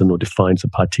person or defines a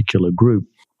particular group.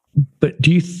 But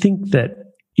do you think that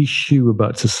issue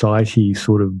about society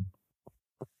sort of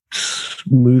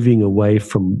moving away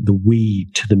from the we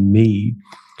to the me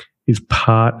is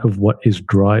part of what is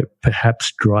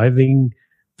perhaps driving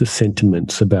the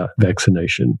sentiments about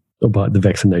vaccination, about the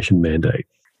vaccination mandate?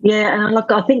 Yeah, and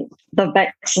look, I think the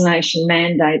vaccination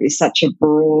mandate is such a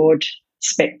broad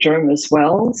spectrum as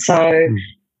well. So,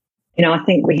 I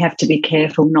think we have to be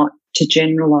careful not to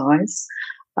generalise,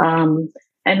 and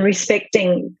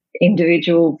respecting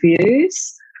individual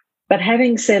views. But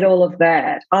having said all of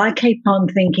that, I keep on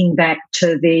thinking back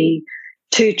to the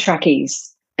 2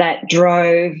 truckies that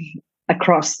drove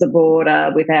across the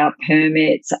border without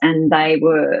permits, and they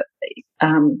were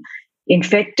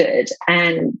infected,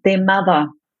 and their mother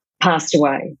passed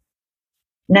away.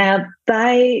 Now,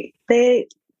 the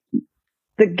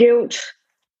guilt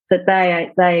that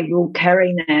they will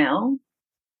carry now,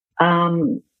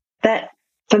 that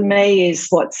for me is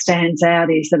what stands out,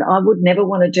 is that I would never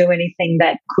want to do anything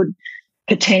that could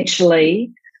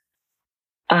potentially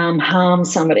harm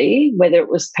somebody, whether it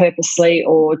was purposely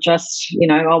or just,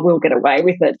 I will get away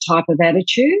with it type of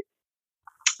attitude.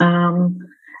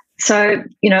 So,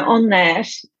 on that,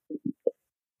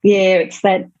 it's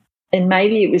that, and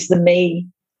maybe it was the me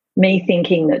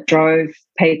thinking that drove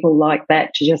people like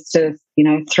that to just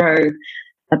throw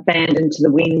a band into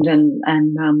the wind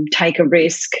and take a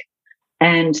risk,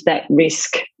 and that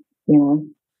risk,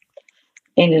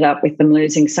 ended up with them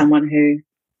losing someone who,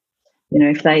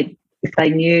 if they'd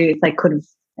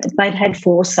had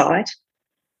foresight,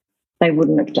 they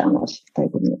wouldn't have done it.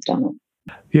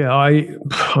 Yeah,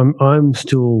 I'm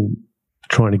still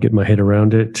trying to get my head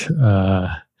around it.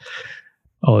 I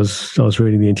was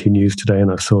reading the NT News today,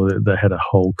 and I saw that they had a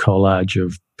whole collage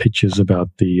of pictures about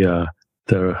the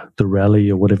rally,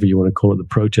 or whatever you want to call it, the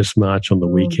protest march on the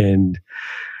weekend.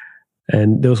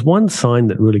 And there was one sign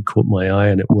that really caught my eye,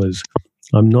 and it was,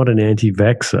 "I'm not an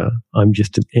anti-vaxxer, I'm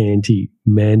just an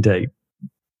anti-mandate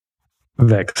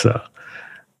vaxxer."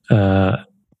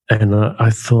 And I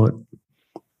thought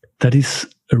that is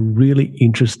a really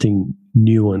interesting,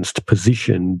 nuanced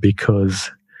position,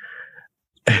 because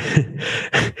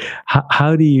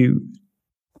how do you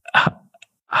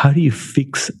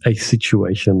fix a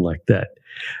situation like that,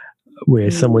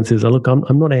 where someone says, "Oh, look,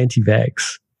 I'm not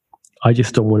anti-vax, I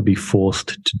just don't want to be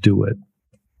forced to do it."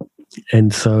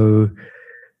 And so,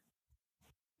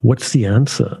 what's the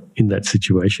answer in that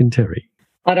situation, Terry?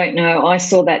 I don't know. I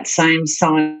saw that same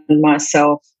sign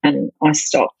myself, and I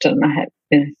stopped and I had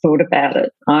thought about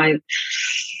it. I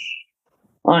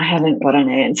haven't got an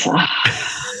answer.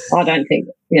 I don't think,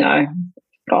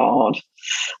 God,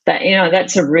 that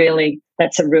that's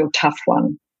a real tough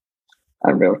one.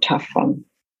 A real tough one.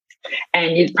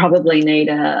 And you'd probably need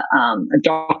a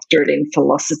doctorate in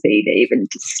philosophy to even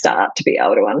start to be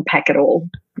able to unpack it all.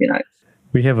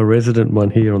 We have a resident one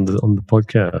here on the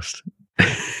podcast.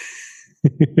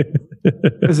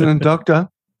 Resident doctor.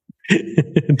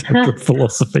 Doctor of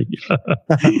philosophy.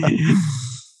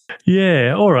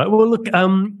 Yeah. All right. Well, look.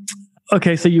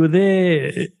 Okay. So you were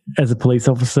there as a police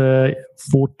officer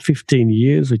for 15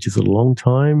 years, which is a long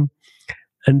time,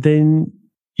 and then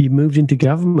you moved into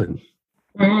government.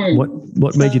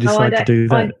 What made you decide to do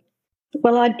that?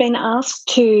 I'd been asked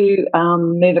to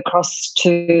move across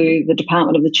to the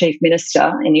Department of the Chief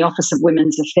Minister in the Office of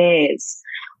Women's Affairs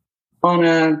on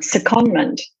a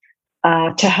secondment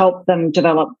to help them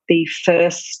develop the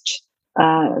first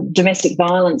domestic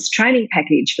violence training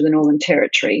package for the Northern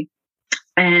Territory.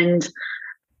 And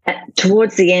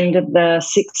towards the end of the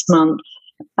 6-month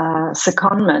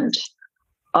secondment,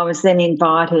 I was then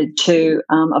invited to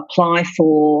apply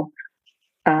for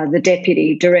the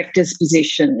Deputy Director's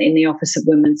position in the Office of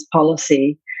Women's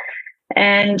Policy.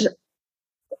 And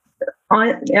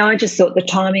I just thought the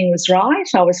timing was right.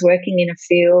 I was working in a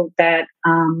field that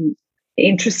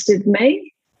interested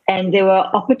me, and there were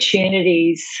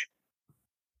opportunities.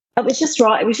 It was just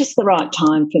right. It was just the right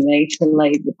time for me to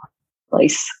leave the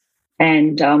police,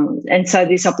 and so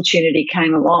this opportunity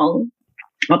came along.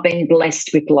 I've been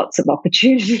blessed with lots of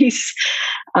opportunities,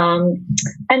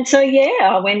 and so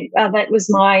I went. That was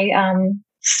my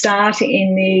start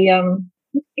in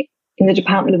the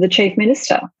Department of the Chief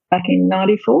Minister back in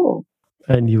 '94.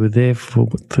 And you were there for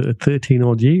 13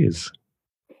 odd years.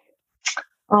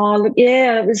 Oh, look,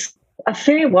 it was a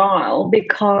fair while,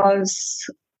 because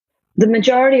the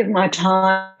majority of my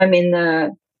time in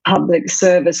the public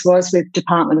service was with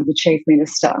Department of the Chief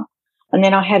Minister. And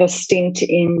then I had a stint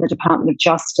in the Department of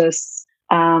Justice,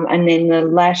 and then the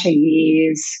latter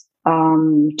years,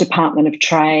 Department of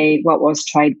Trade, what was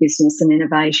Trade, Business and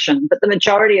Innovation. But the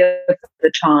majority of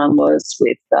the time was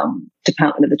with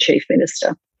Department of the Chief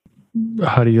Minister.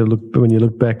 How do you look when you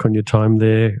look back on your time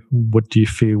there? What do you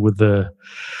feel were the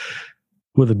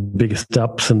biggest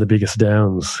ups and the biggest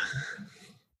downs?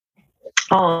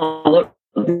 Oh, look,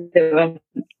 there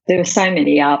were so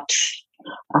many ups.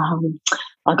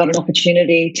 I got an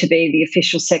opportunity to be the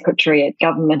official secretary at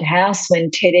Government House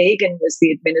when Ted Egan was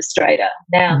the administrator.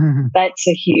 Now, that's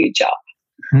a huge up.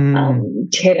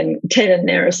 Ted and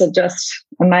Nerys are just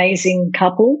amazing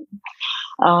couple.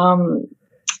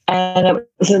 And it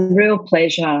was a real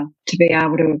pleasure to be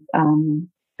able to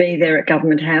be there at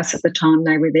Government House at the time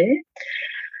they were there.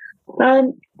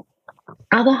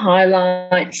 Other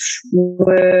highlights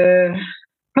were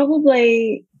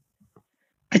probably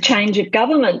the change of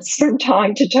governments from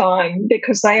time to time,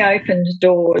 because they opened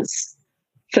doors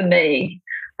for me.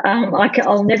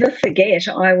 I'll never forget,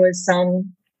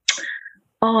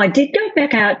 I did go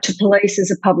back out to police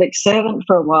as a public servant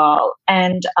for a while,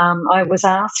 and I was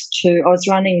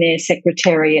running their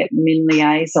secretariat and min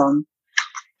liaison,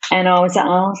 and I was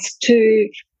asked to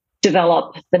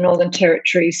develop the Northern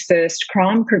Territory's first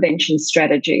crime prevention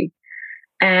strategy.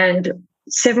 And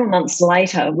several months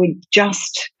later, we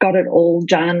just got it all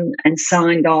done and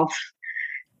signed off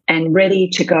and ready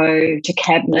to go to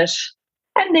Cabinet.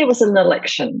 And there was an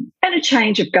election and a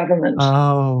change of government.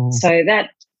 Oh. So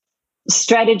that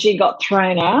strategy got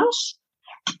thrown out.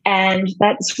 And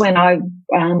that's when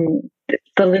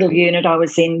the little unit I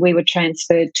was in, we were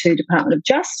transferred to Department of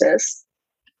Justice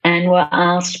and were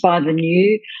asked by the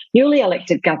newly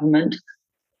elected government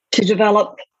to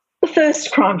develop the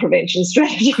first crime prevention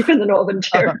strategy for the Northern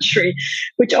Territory,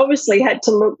 which obviously had to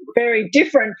look very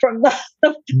different from the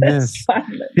first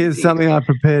one. Here's something I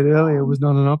prepared earlier was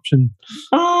not an option.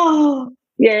 Oh,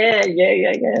 yeah.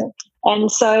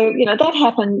 And so, that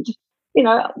happened, and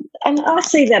I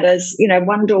see that as,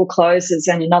 one door closes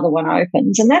and another one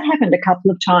opens. And that happened a couple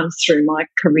of times through my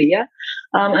career.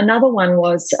 Another one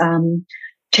was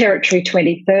Territory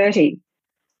 2030,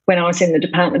 when I was in the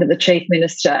Department of the Chief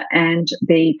Minister, and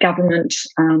the government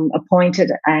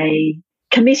appointed a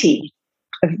committee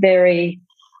of very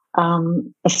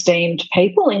esteemed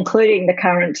people, including the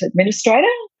current administrator,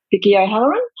 Vicki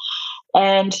O'Halloran,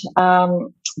 and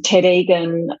Ted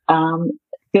Egan,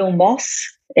 Bill Moss,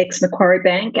 ex-Macquarie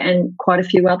Bank, and quite a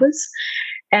few others.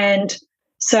 And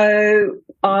so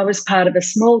I was part of a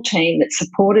small team that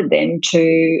supported them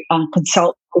to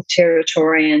consult with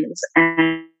Territorians,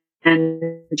 and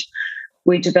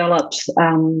we developed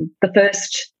the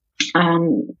first,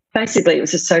 basically it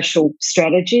was a social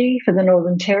strategy for the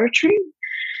Northern Territory.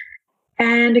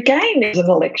 And again, there was an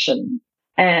election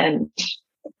and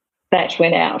that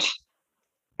went out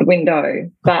the window.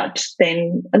 But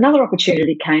then another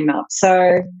opportunity came up.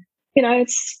 So,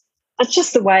 it's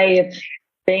just the way of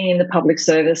being in the public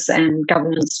service and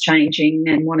governance changing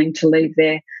and wanting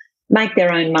to make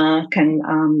their own mark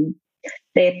and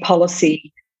their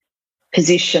policy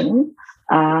position.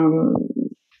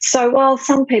 So while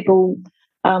some people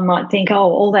might think,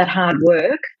 all that hard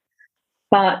work,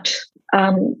 but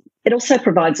it also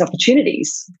provides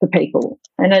opportunities for people,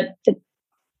 and it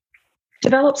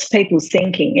develops people's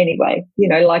thinking anyway.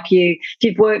 Like if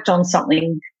you've worked on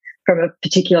something from a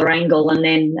particular angle and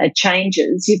then it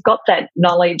changes, you've got that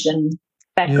knowledge and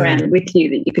background with you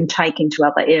that you can take into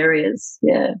other areas.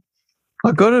 Yeah.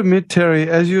 I got to admit, Terry,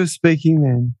 as you were speaking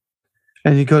then,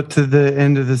 and you got to the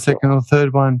end of the second or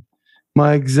third one,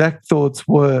 my exact thoughts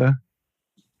were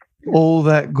all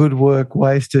that good work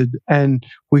wasted. And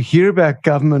we hear about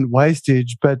government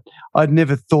wastage, but I'd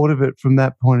never thought of it from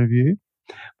that point of view.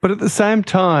 But at the same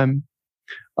time,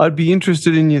 I'd be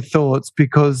interested in your thoughts,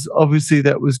 because obviously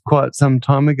that was quite some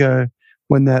time ago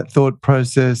when that thought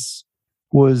process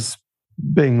was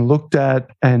being looked at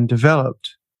and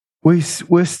developed.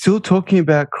 We're still talking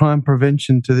about crime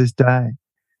prevention to this day.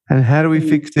 And how do we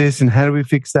fix this and how do we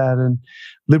fix that? And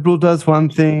Liberal does one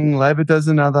thing, Labor does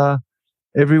another.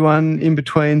 Everyone in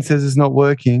between says it's not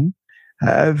working.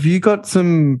 Have you got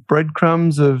some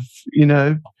breadcrumbs of,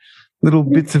 little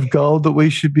bits of gold that we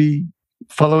should be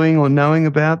following or knowing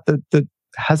about that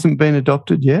hasn't been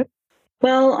adopted yet?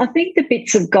 Well, I think the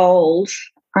bits of gold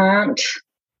aren't,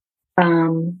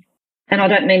 and I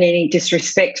don't mean any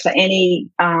disrespect for any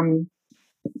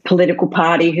political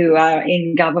party who are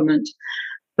in government,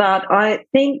 but I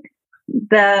think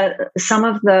that some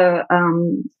of the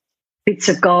bits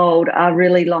of gold are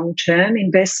really long-term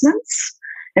investments,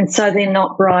 and so they're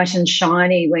not bright and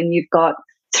shiny when you've got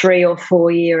 3 or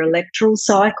 4 year electoral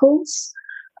cycles.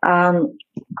 And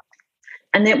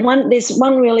there's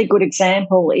one really good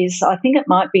example is, I think it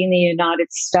might be in the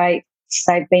United States,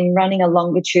 they've been running a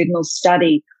longitudinal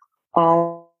study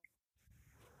of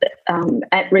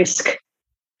at-risk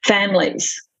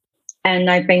families, and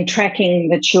they've been tracking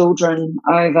the children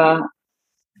over,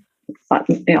 I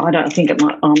don't think it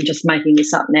might, I'm just making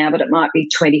this up now, but it might be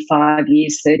 25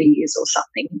 years, 30 years or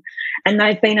something. And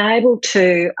they've been able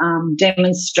to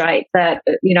demonstrate that,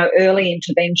 early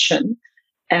intervention,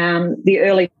 the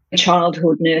early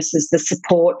childhood nurses, the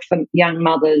support for young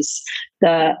mothers,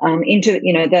 the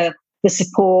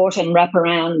support and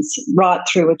wraparounds right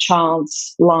through a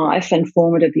child's life and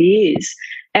formative years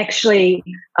actually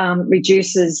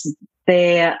reduces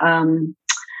their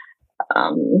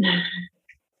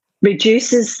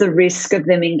reduces the risk of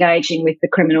them engaging with the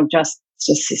criminal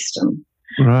justice system.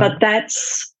 Right. But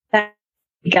that's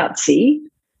gutsy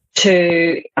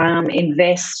to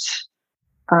invest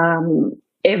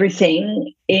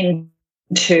everything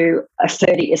into a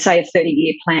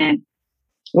 30-year plan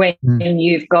when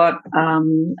you've got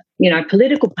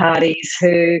political parties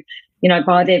who,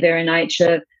 by their very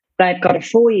nature, they've got a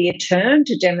 4-year term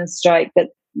to demonstrate that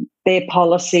their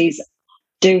policies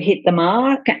do hit the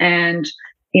mark, and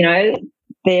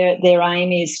their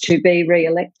aim is to be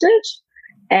re-elected,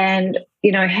 and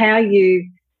how you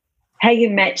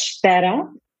match that up.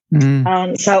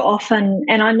 So often,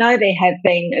 and I know there have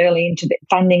been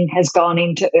funding has gone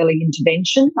into early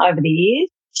intervention over the years,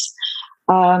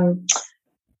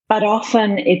 but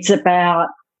often it's about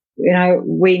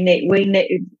we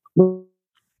need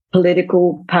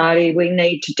political party. We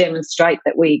need to demonstrate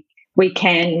that we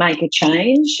can make a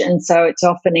change, and so it's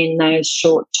often in those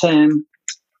short-term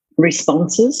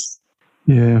responses.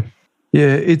 Yeah,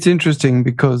 it's interesting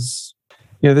because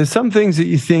there's some things that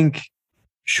you think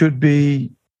should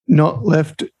be not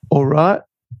left or right.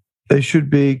 They should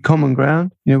be common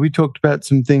ground. We talked about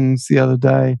some things the other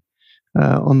day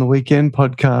on the weekend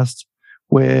podcast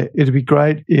where it'd be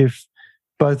great if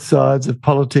both sides of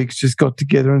politics just got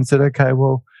together and said, okay,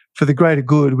 well, for the greater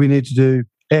good, we need to do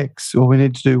X or we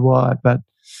need to do Y. But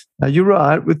you're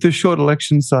right, with the short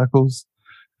election cycles,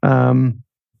 that's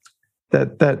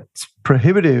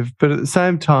prohibitive. But at the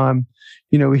same time,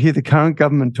 we hear the current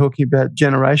government talking about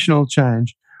generational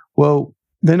change. Well,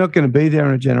 they're not going to be there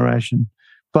in a generation,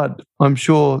 but I'm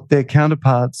sure their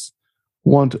counterparts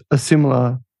want a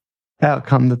similar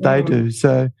outcome that they do.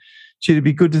 So it'd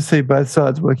be good to see both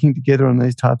sides working together on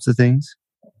these types of things.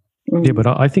 Yeah, but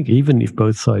I think even if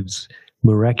both sides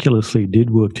miraculously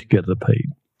did work together, Pete,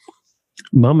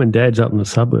 mum and dads out in the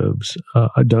suburbs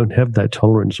don't have that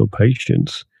tolerance or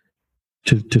patience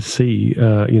to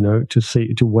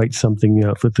wait something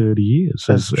out for 30 years,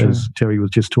 as Terry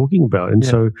was just talking about. And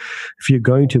so if you're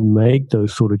going to make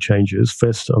those sort of changes,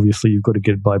 first, obviously, you've got to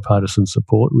get bipartisan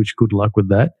support, which good luck with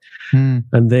that.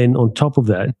 And then on top of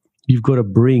that, you've got to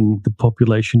bring the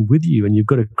population with you, and you've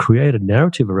got to create a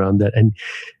narrative around that and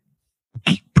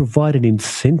provide an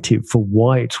incentive for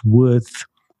why it's worth,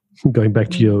 going back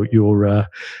to your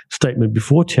statement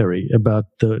before, Terry, about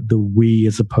the we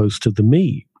as opposed to the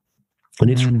me. And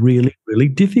it's really, really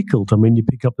difficult. I mean, you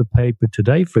pick up the paper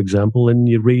today, for example, and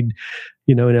you read,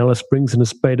 in Alice Springs, in a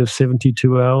spate of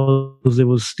 72 hours, there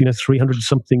was,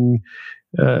 300-something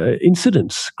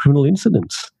incidents, criminal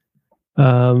incidents.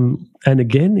 And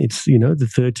again, it's, the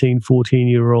 13,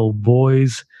 14-year-old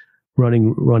boys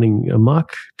running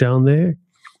amok down there.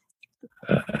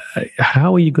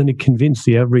 How are you going to convince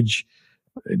the average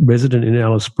resident in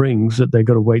Alice Springs that they've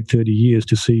got to wait 30 years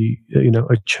to see,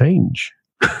 a change?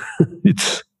 I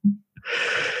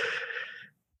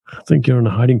think you're on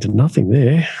a hiding to nothing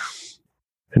there.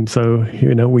 And so,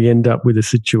 we end up with a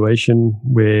situation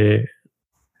where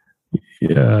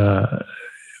the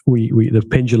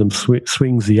pendulum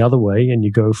swings the other way, and you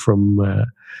go from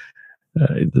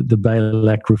the Bail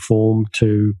Act reform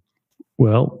to,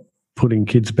 putting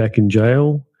kids back in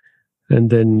jail, and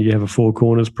then you have a Four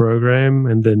Corners program,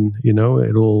 and then,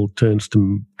 it all turns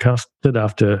to custard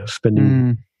after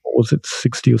spending, was it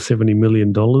 $60 or $70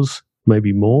 million,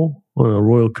 maybe more, on a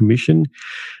royal commission,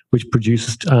 which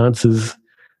produces answers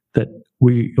that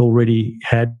we already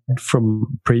had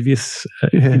from previous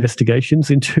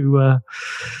investigations into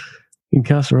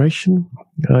incarceration.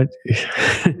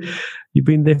 You've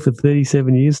been there for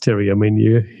 37 years, Terry. I mean,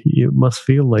 you must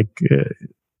feel like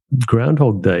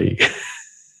Groundhog Day.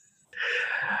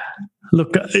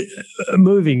 Look,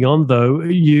 moving on though,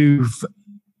 you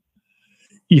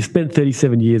spent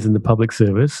 37 years in the public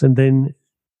service, and then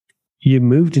you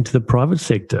moved into the private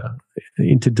sector,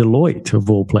 into Deloitte, of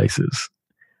all places.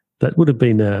 That would have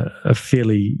been a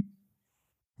fairly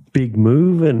big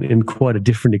move and quite a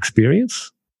different experience.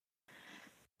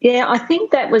 Yeah, I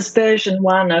think that was version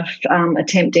 1 of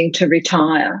attempting to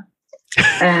retire.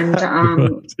 And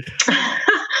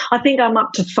I think I'm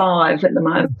up to 5 at the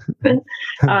moment.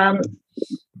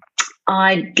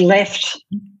 I left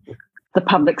the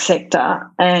public sector,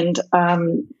 and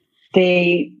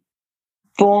the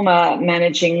former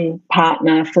managing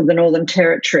partner for the Northern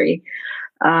Territory,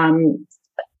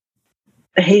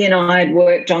 he and I had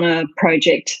worked on a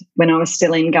project when I was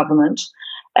still in government,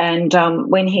 and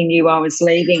when he knew I was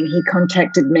leaving, he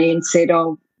contacted me and said,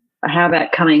 how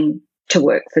about coming to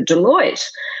work for Deloitte?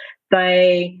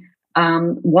 They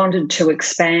wanted to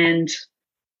expand,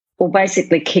 or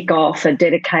basically kick off, a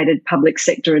dedicated public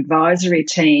sector advisory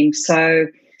team. So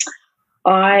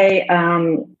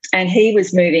and he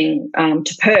was moving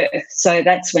to Perth. So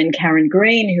that's when Karen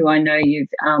Green, who I know you've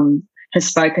has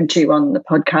spoken to on the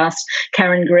podcast,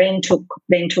 Karen Green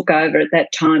took over at that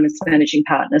time as managing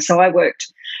partner. So I worked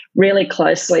really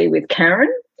closely with Karen,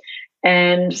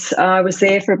 and I was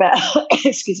there for about,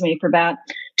 for about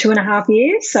 2.5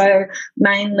 years. So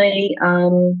mainly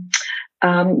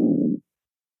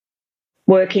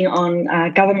working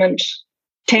on government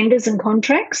tenders and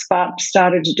contracts, but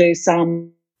started to do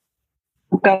some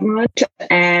government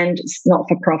and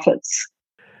not-for-profits.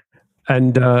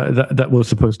 And that was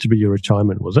supposed to be your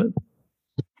retirement, was it?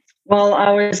 Well,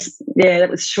 that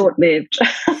was short-lived.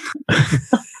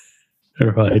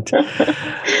 Right.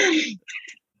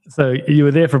 So you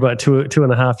were there for about two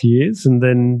and a half years, and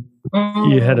then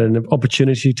you had an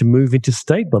opportunity to move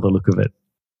interstate by the look of it.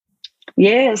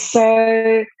 Yeah,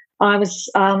 so I was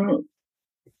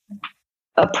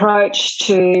approached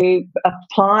to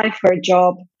apply for a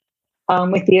job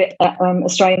with the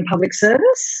Australian Public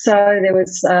Service. So there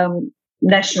was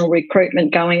national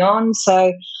recruitment going on.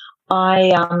 So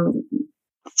I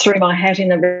threw my hat in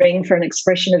the ring for an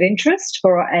expression of interest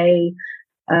for a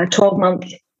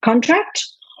 12-month contract.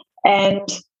 And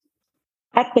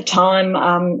at the time,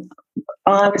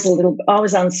 I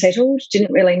was unsettled,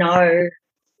 didn't really know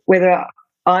whether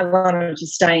I wanted to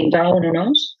stay in Darwin or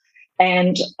not.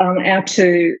 And our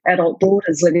two adult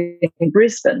daughters live in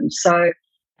Brisbane.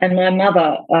 And my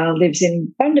mother lives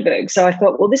in Bundaberg. So I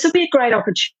thought, well, this would be a great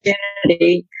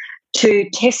opportunity to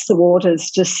test the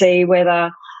waters to see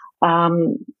whether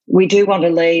we do want to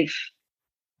leave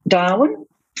Darwin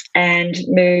and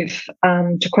move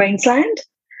to Queensland.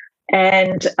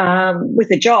 And with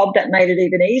a job, that made it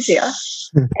even easier.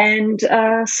 And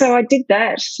so I did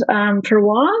that for a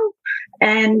while.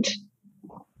 And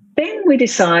then we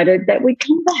decided that we'd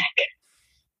come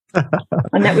back.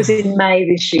 And that was in May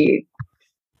this year.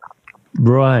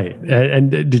 Right.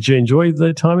 And did you enjoy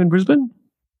the time in Brisbane?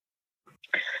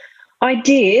 I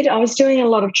did. I was doing a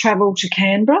lot of travel to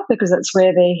Canberra because that's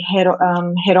where the head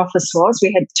office was.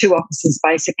 We had two offices,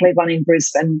 basically, one in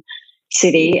Brisbane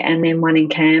City and then one in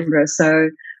Canberra.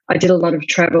 So I did a lot of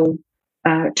travel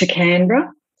to Canberra,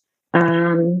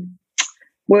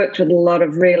 worked with a lot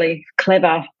of really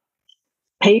clever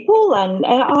people, and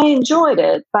I enjoyed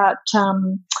it. But,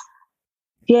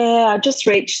 I just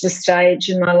reached a stage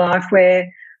in my life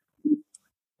where,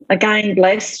 again,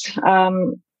 blessed, I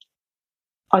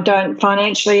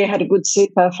had a good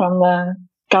super from the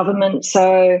government,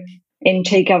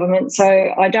 NT government,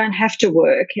 so I don't have to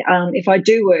work. If I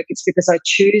do work, it's because I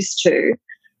choose to,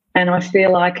 and I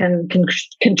feel I can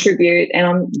contribute, and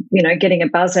I'm, getting a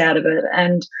buzz out of it.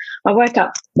 And I woke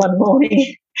up one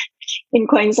morning in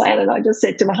Queensland and I just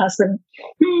said to my husband,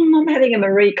 I'm having a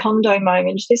Marie Kondo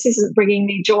moment. This isn't bringing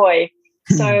me joy.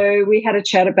 So we had a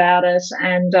chat about it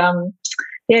and,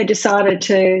 decided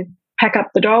to pack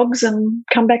up the dogs and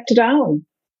come back to Darwin.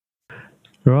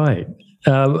 Right.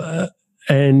 Because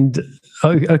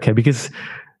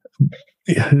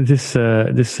this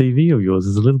CV of yours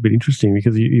is a little bit interesting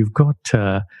because you've got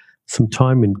some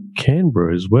time in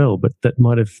Canberra as well, but that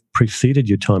might have preceded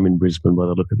your time in Brisbane by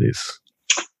the look of this.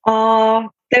 The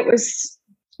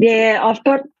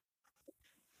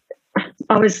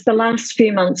last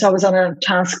few months I was on a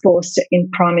task force in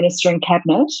Prime Minister and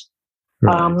Cabinet,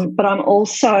 right. But I'm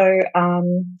also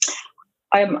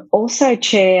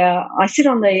chair. I sit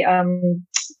on the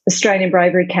Australian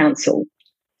Bravery Council.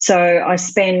 So I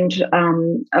spend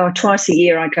twice a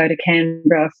year I go to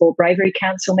Canberra for Bravery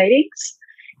Council meetings,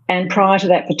 and prior to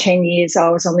that for 10 years I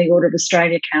was on the Order of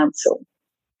Australia Council.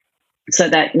 So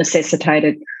that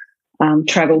necessitated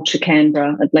travel to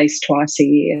Canberra at least twice a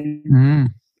year. Mm.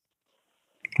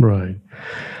 Right.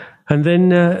 And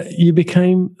then you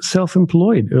became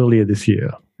self-employed earlier this year.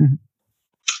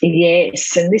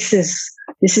 Yes, and this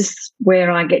is where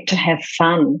I get to have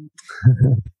fun.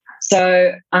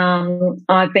 So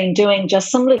I've been doing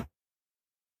just some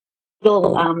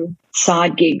little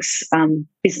side gigs,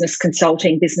 business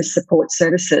consulting, business support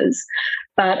services.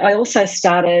 But I also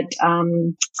started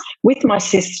with my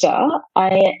sister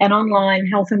an online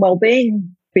health and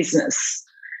wellbeing business,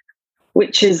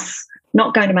 which is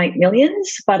not going to make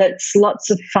millions, but it's lots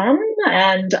of fun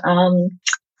and a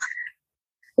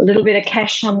little bit of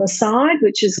cash on the side,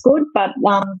 which is good, but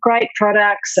great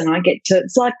products. And I get to,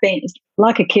 it's like being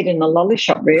like a kid in the lolly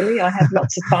shop, really. I have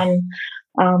lots of fun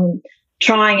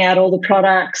trying out all the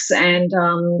products and,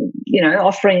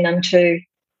 offering them to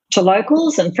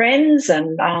locals and friends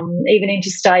and even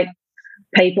interstate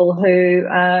people who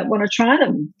want to try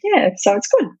them. Yeah, so it's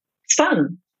good. It's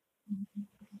fun.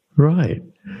 Right.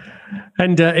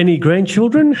 And any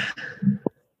grandchildren?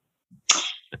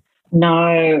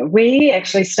 No, we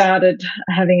actually started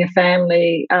having a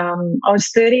family. I was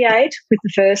 38 with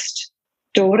the first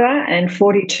daughter and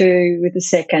 42 with the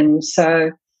second.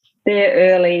 So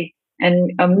they're early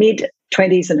and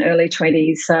mid-20s and early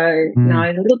 20s. So, no,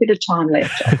 a little bit of time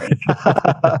left, I think.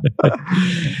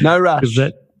 No rush.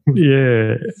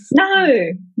 Yeah.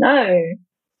 No.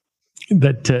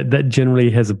 that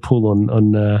generally has a pull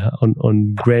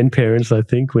on grandparents. I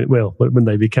think when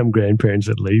they become grandparents,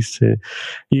 at least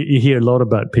you hear a lot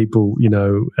about people,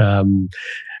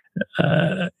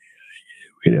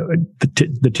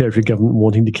 the territory government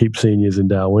wanting to keep seniors in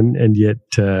Darwin, and yet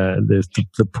there's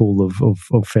the pull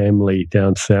of family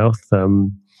down south.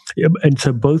 And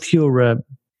so both your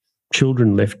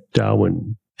children left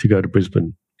Darwin to go to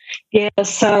Brisbane. Yeah,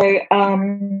 so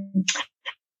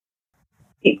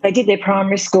they did their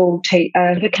primary school,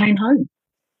 never came home.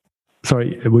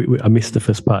 Sorry, I missed the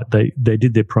first part. They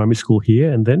did their primary school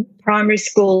here and then? Primary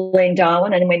school in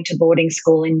Darwin and went to boarding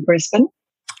school in Brisbane.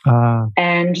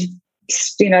 And,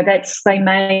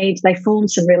 they formed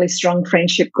some really strong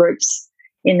friendship groups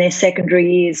in their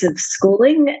secondary years of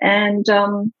schooling. And,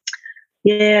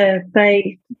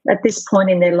 they, at this point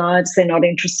in their lives, they're not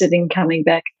interested in coming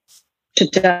back to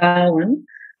Darwin.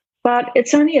 But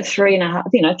it's only a 3-hour,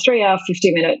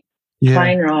 50-minute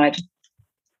plane ride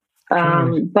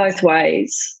both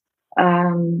ways.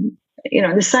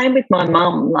 The same with my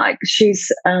mum. Like,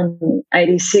 she's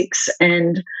 86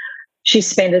 and she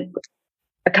spent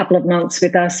a couple of months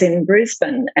with us in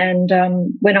Brisbane. And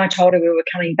when I told her we were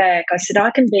coming back, I said,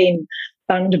 I can be in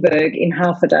Bundaberg in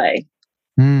half a day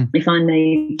if I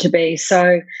need to be.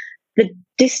 So the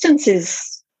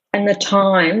distances and the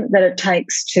time that it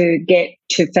takes to get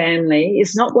to family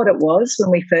is not what it was when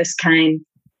we first came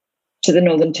to the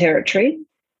Northern Territory.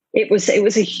 It was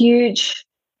a huge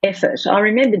effort. I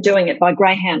remember doing it by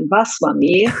Greyhound bus one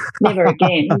year, never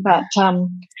again. But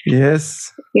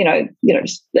yes,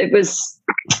 it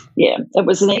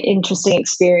was an interesting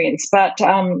experience. But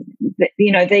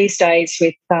these days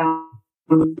with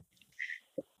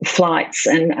flights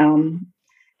and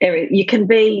you can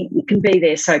be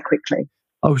there so quickly.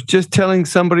 I was just telling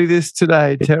somebody this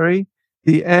today, Terry.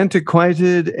 The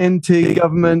antiquated NT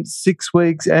government 6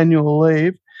 weeks annual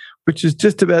leave, which is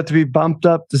just about to be bumped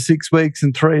up to 6 weeks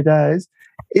and 3 days,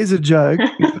 is a joke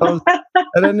because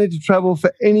I don't need to travel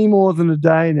for any more than a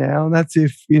day now, and that's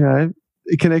if, the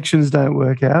connections don't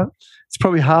work out. It's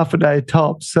probably half a day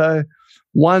tops. So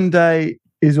 1 day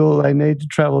is all they need to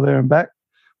travel there and back.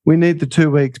 We need the 2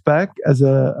 weeks back as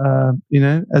a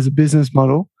business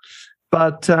model.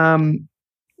 But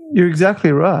you're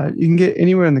exactly right. You can get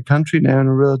anywhere in the country now in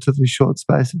a relatively short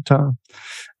space of time.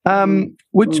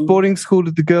 Which boarding school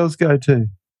did the girls go to?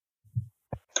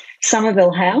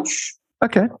 Somerville House.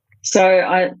 Okay.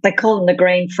 So they call them the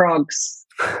Green Frogs.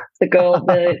 The girl,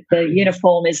 the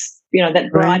uniform is,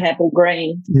 that bright apple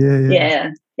green.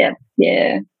 Yeah. Oh,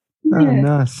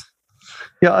 nice.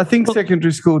 Yeah, I think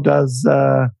secondary school does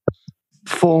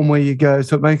form where you go.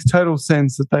 So it makes total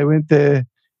sense that they went there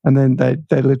and then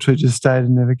they literally just stayed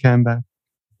and never came back.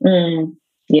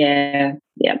 Yeah.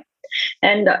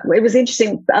 And it was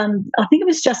interesting. I think it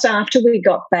was just after we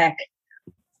got back,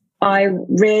 I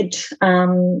read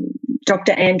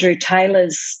Dr. Andrew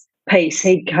Taylor's piece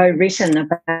he'd co-written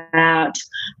about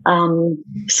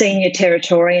senior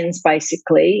Territorians,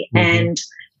 basically, and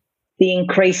the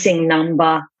increasing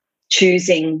number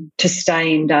choosing to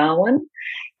stay in Darwin.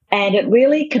 And it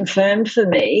really confirmed for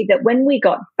me that when we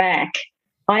got back,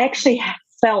 I actually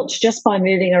felt, just by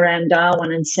moving around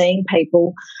Darwin and seeing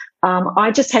people,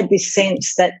 I just had this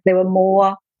sense that there were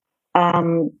more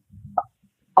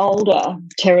older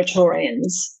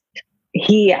Territorians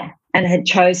here and had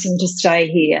chosen to stay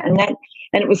here. And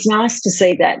it was nice to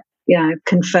see that,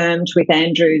 confirmed with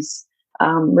Andrew's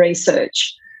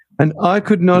research. And I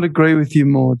could not agree with you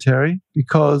more, Terry,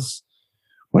 because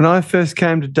when I first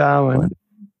came to Darwin,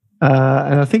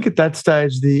 and I think at that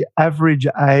stage the average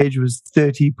age was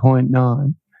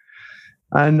 30.9.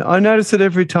 And I notice it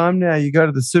every time now. You go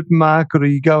to the supermarket or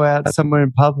you go out somewhere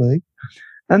in public,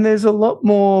 and there's a lot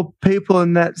more people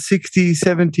in that 60,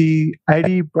 70,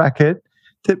 80 bracket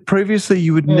that previously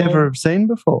you would never have seen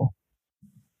before.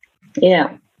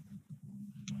 Yeah.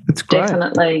 It's great.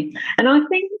 Definitely. And I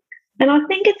think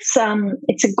it's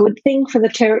a good thing for the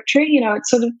Territory.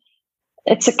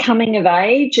 It's a coming of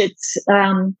age.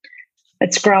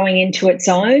 It's growing into its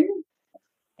own.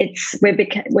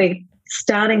 We're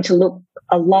starting to look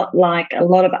a lot like a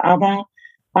lot of other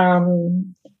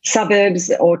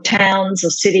suburbs or towns or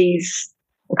cities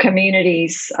or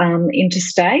communities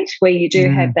interstate, where you do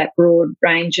have that broad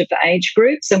range of age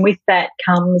groups, and with that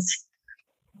comes,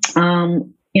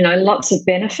 lots of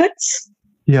benefits.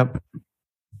 Yep,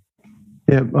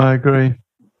 I agree.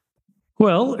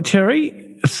 Well,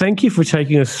 Terry, thank you for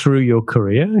taking us through your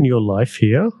career and your life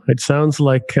here. It sounds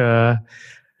like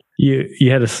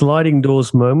you had a sliding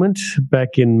doors moment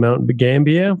back in Mount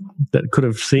Gambier that could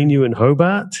have seen you in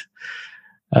Hobart.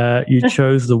 You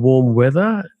chose the warm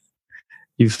weather.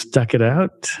 You've stuck it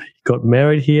out, got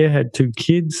married here, had 2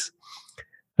 kids.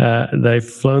 They've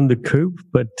flown the coop,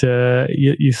 but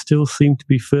you still seem to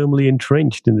be firmly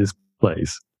entrenched in this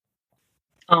place.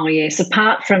 Oh, yes.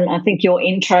 Apart from, I think your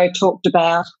intro talked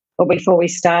about, or before we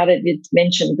started, you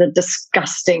mentioned the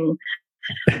disgusting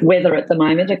weather at the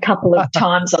moment. A couple of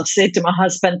times I've said to my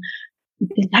husband,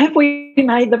 have we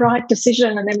made the right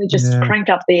decision? And then we just crank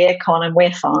up the aircon and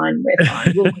we're fine.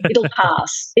 It'll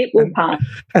pass. It will pass.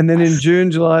 And then in June,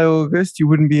 July, August, you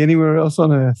wouldn't be anywhere else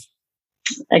on earth.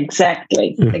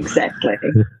 Exactly.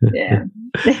 Yeah.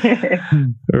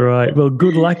 Right. Well,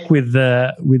 good luck with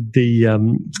the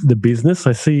business.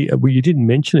 I see. Well, you didn't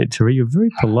mention it, Terry. You're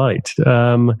very polite.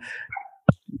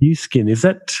 U-Skin, is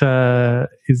that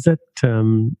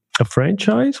a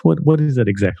franchise? What is that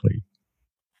exactly?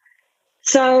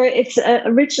 So it's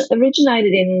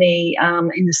originated in the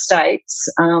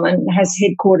States and has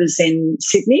headquarters in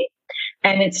Sydney,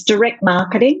 and it's direct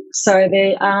marketing. So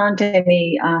there aren't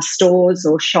any stores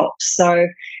or shops. So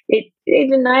it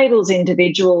enables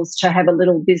individuals to have a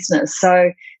little business. So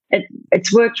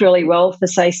it's worked really well for,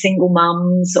 say, single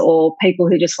mums or people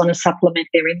who just want to supplement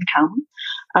their income.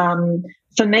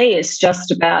 For me, it's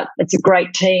a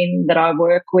great team that I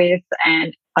work with,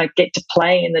 and I get to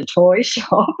play in the toy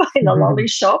shop, in the lolly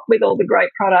shop with all the great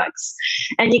products.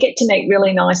 And you get to meet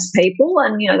really nice people,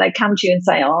 and, they come to you and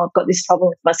say, oh, I've got this problem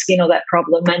with my skin or that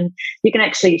problem. And you can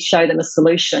actually show them a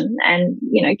solution, and,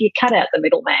 you cut out the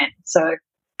middleman. So,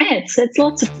 yeah, it's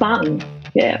lots of fun.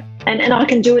 Yeah. And I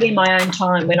can do it in my own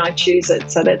time when I choose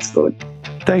it. So that's good.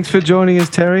 Thanks for joining us,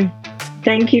 Terry.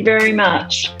 Thank you very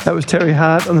much. That was Terry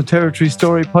Hart on the Territory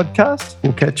Story podcast.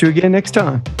 We'll catch you again next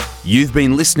time. You've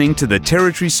been listening to the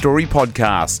Territory Story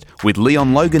podcast with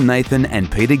Leon Logan Nathan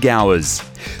and Peter Gowers.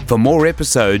 For more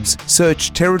episodes,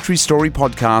 search Territory Story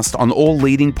podcast on all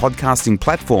leading podcasting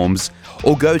platforms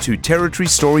or go to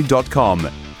territorystory.com.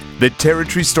 The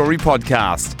Territory Story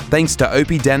podcast, thanks to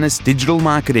Opie Dennis Digital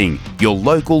Marketing, your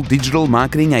local digital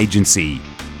marketing agency.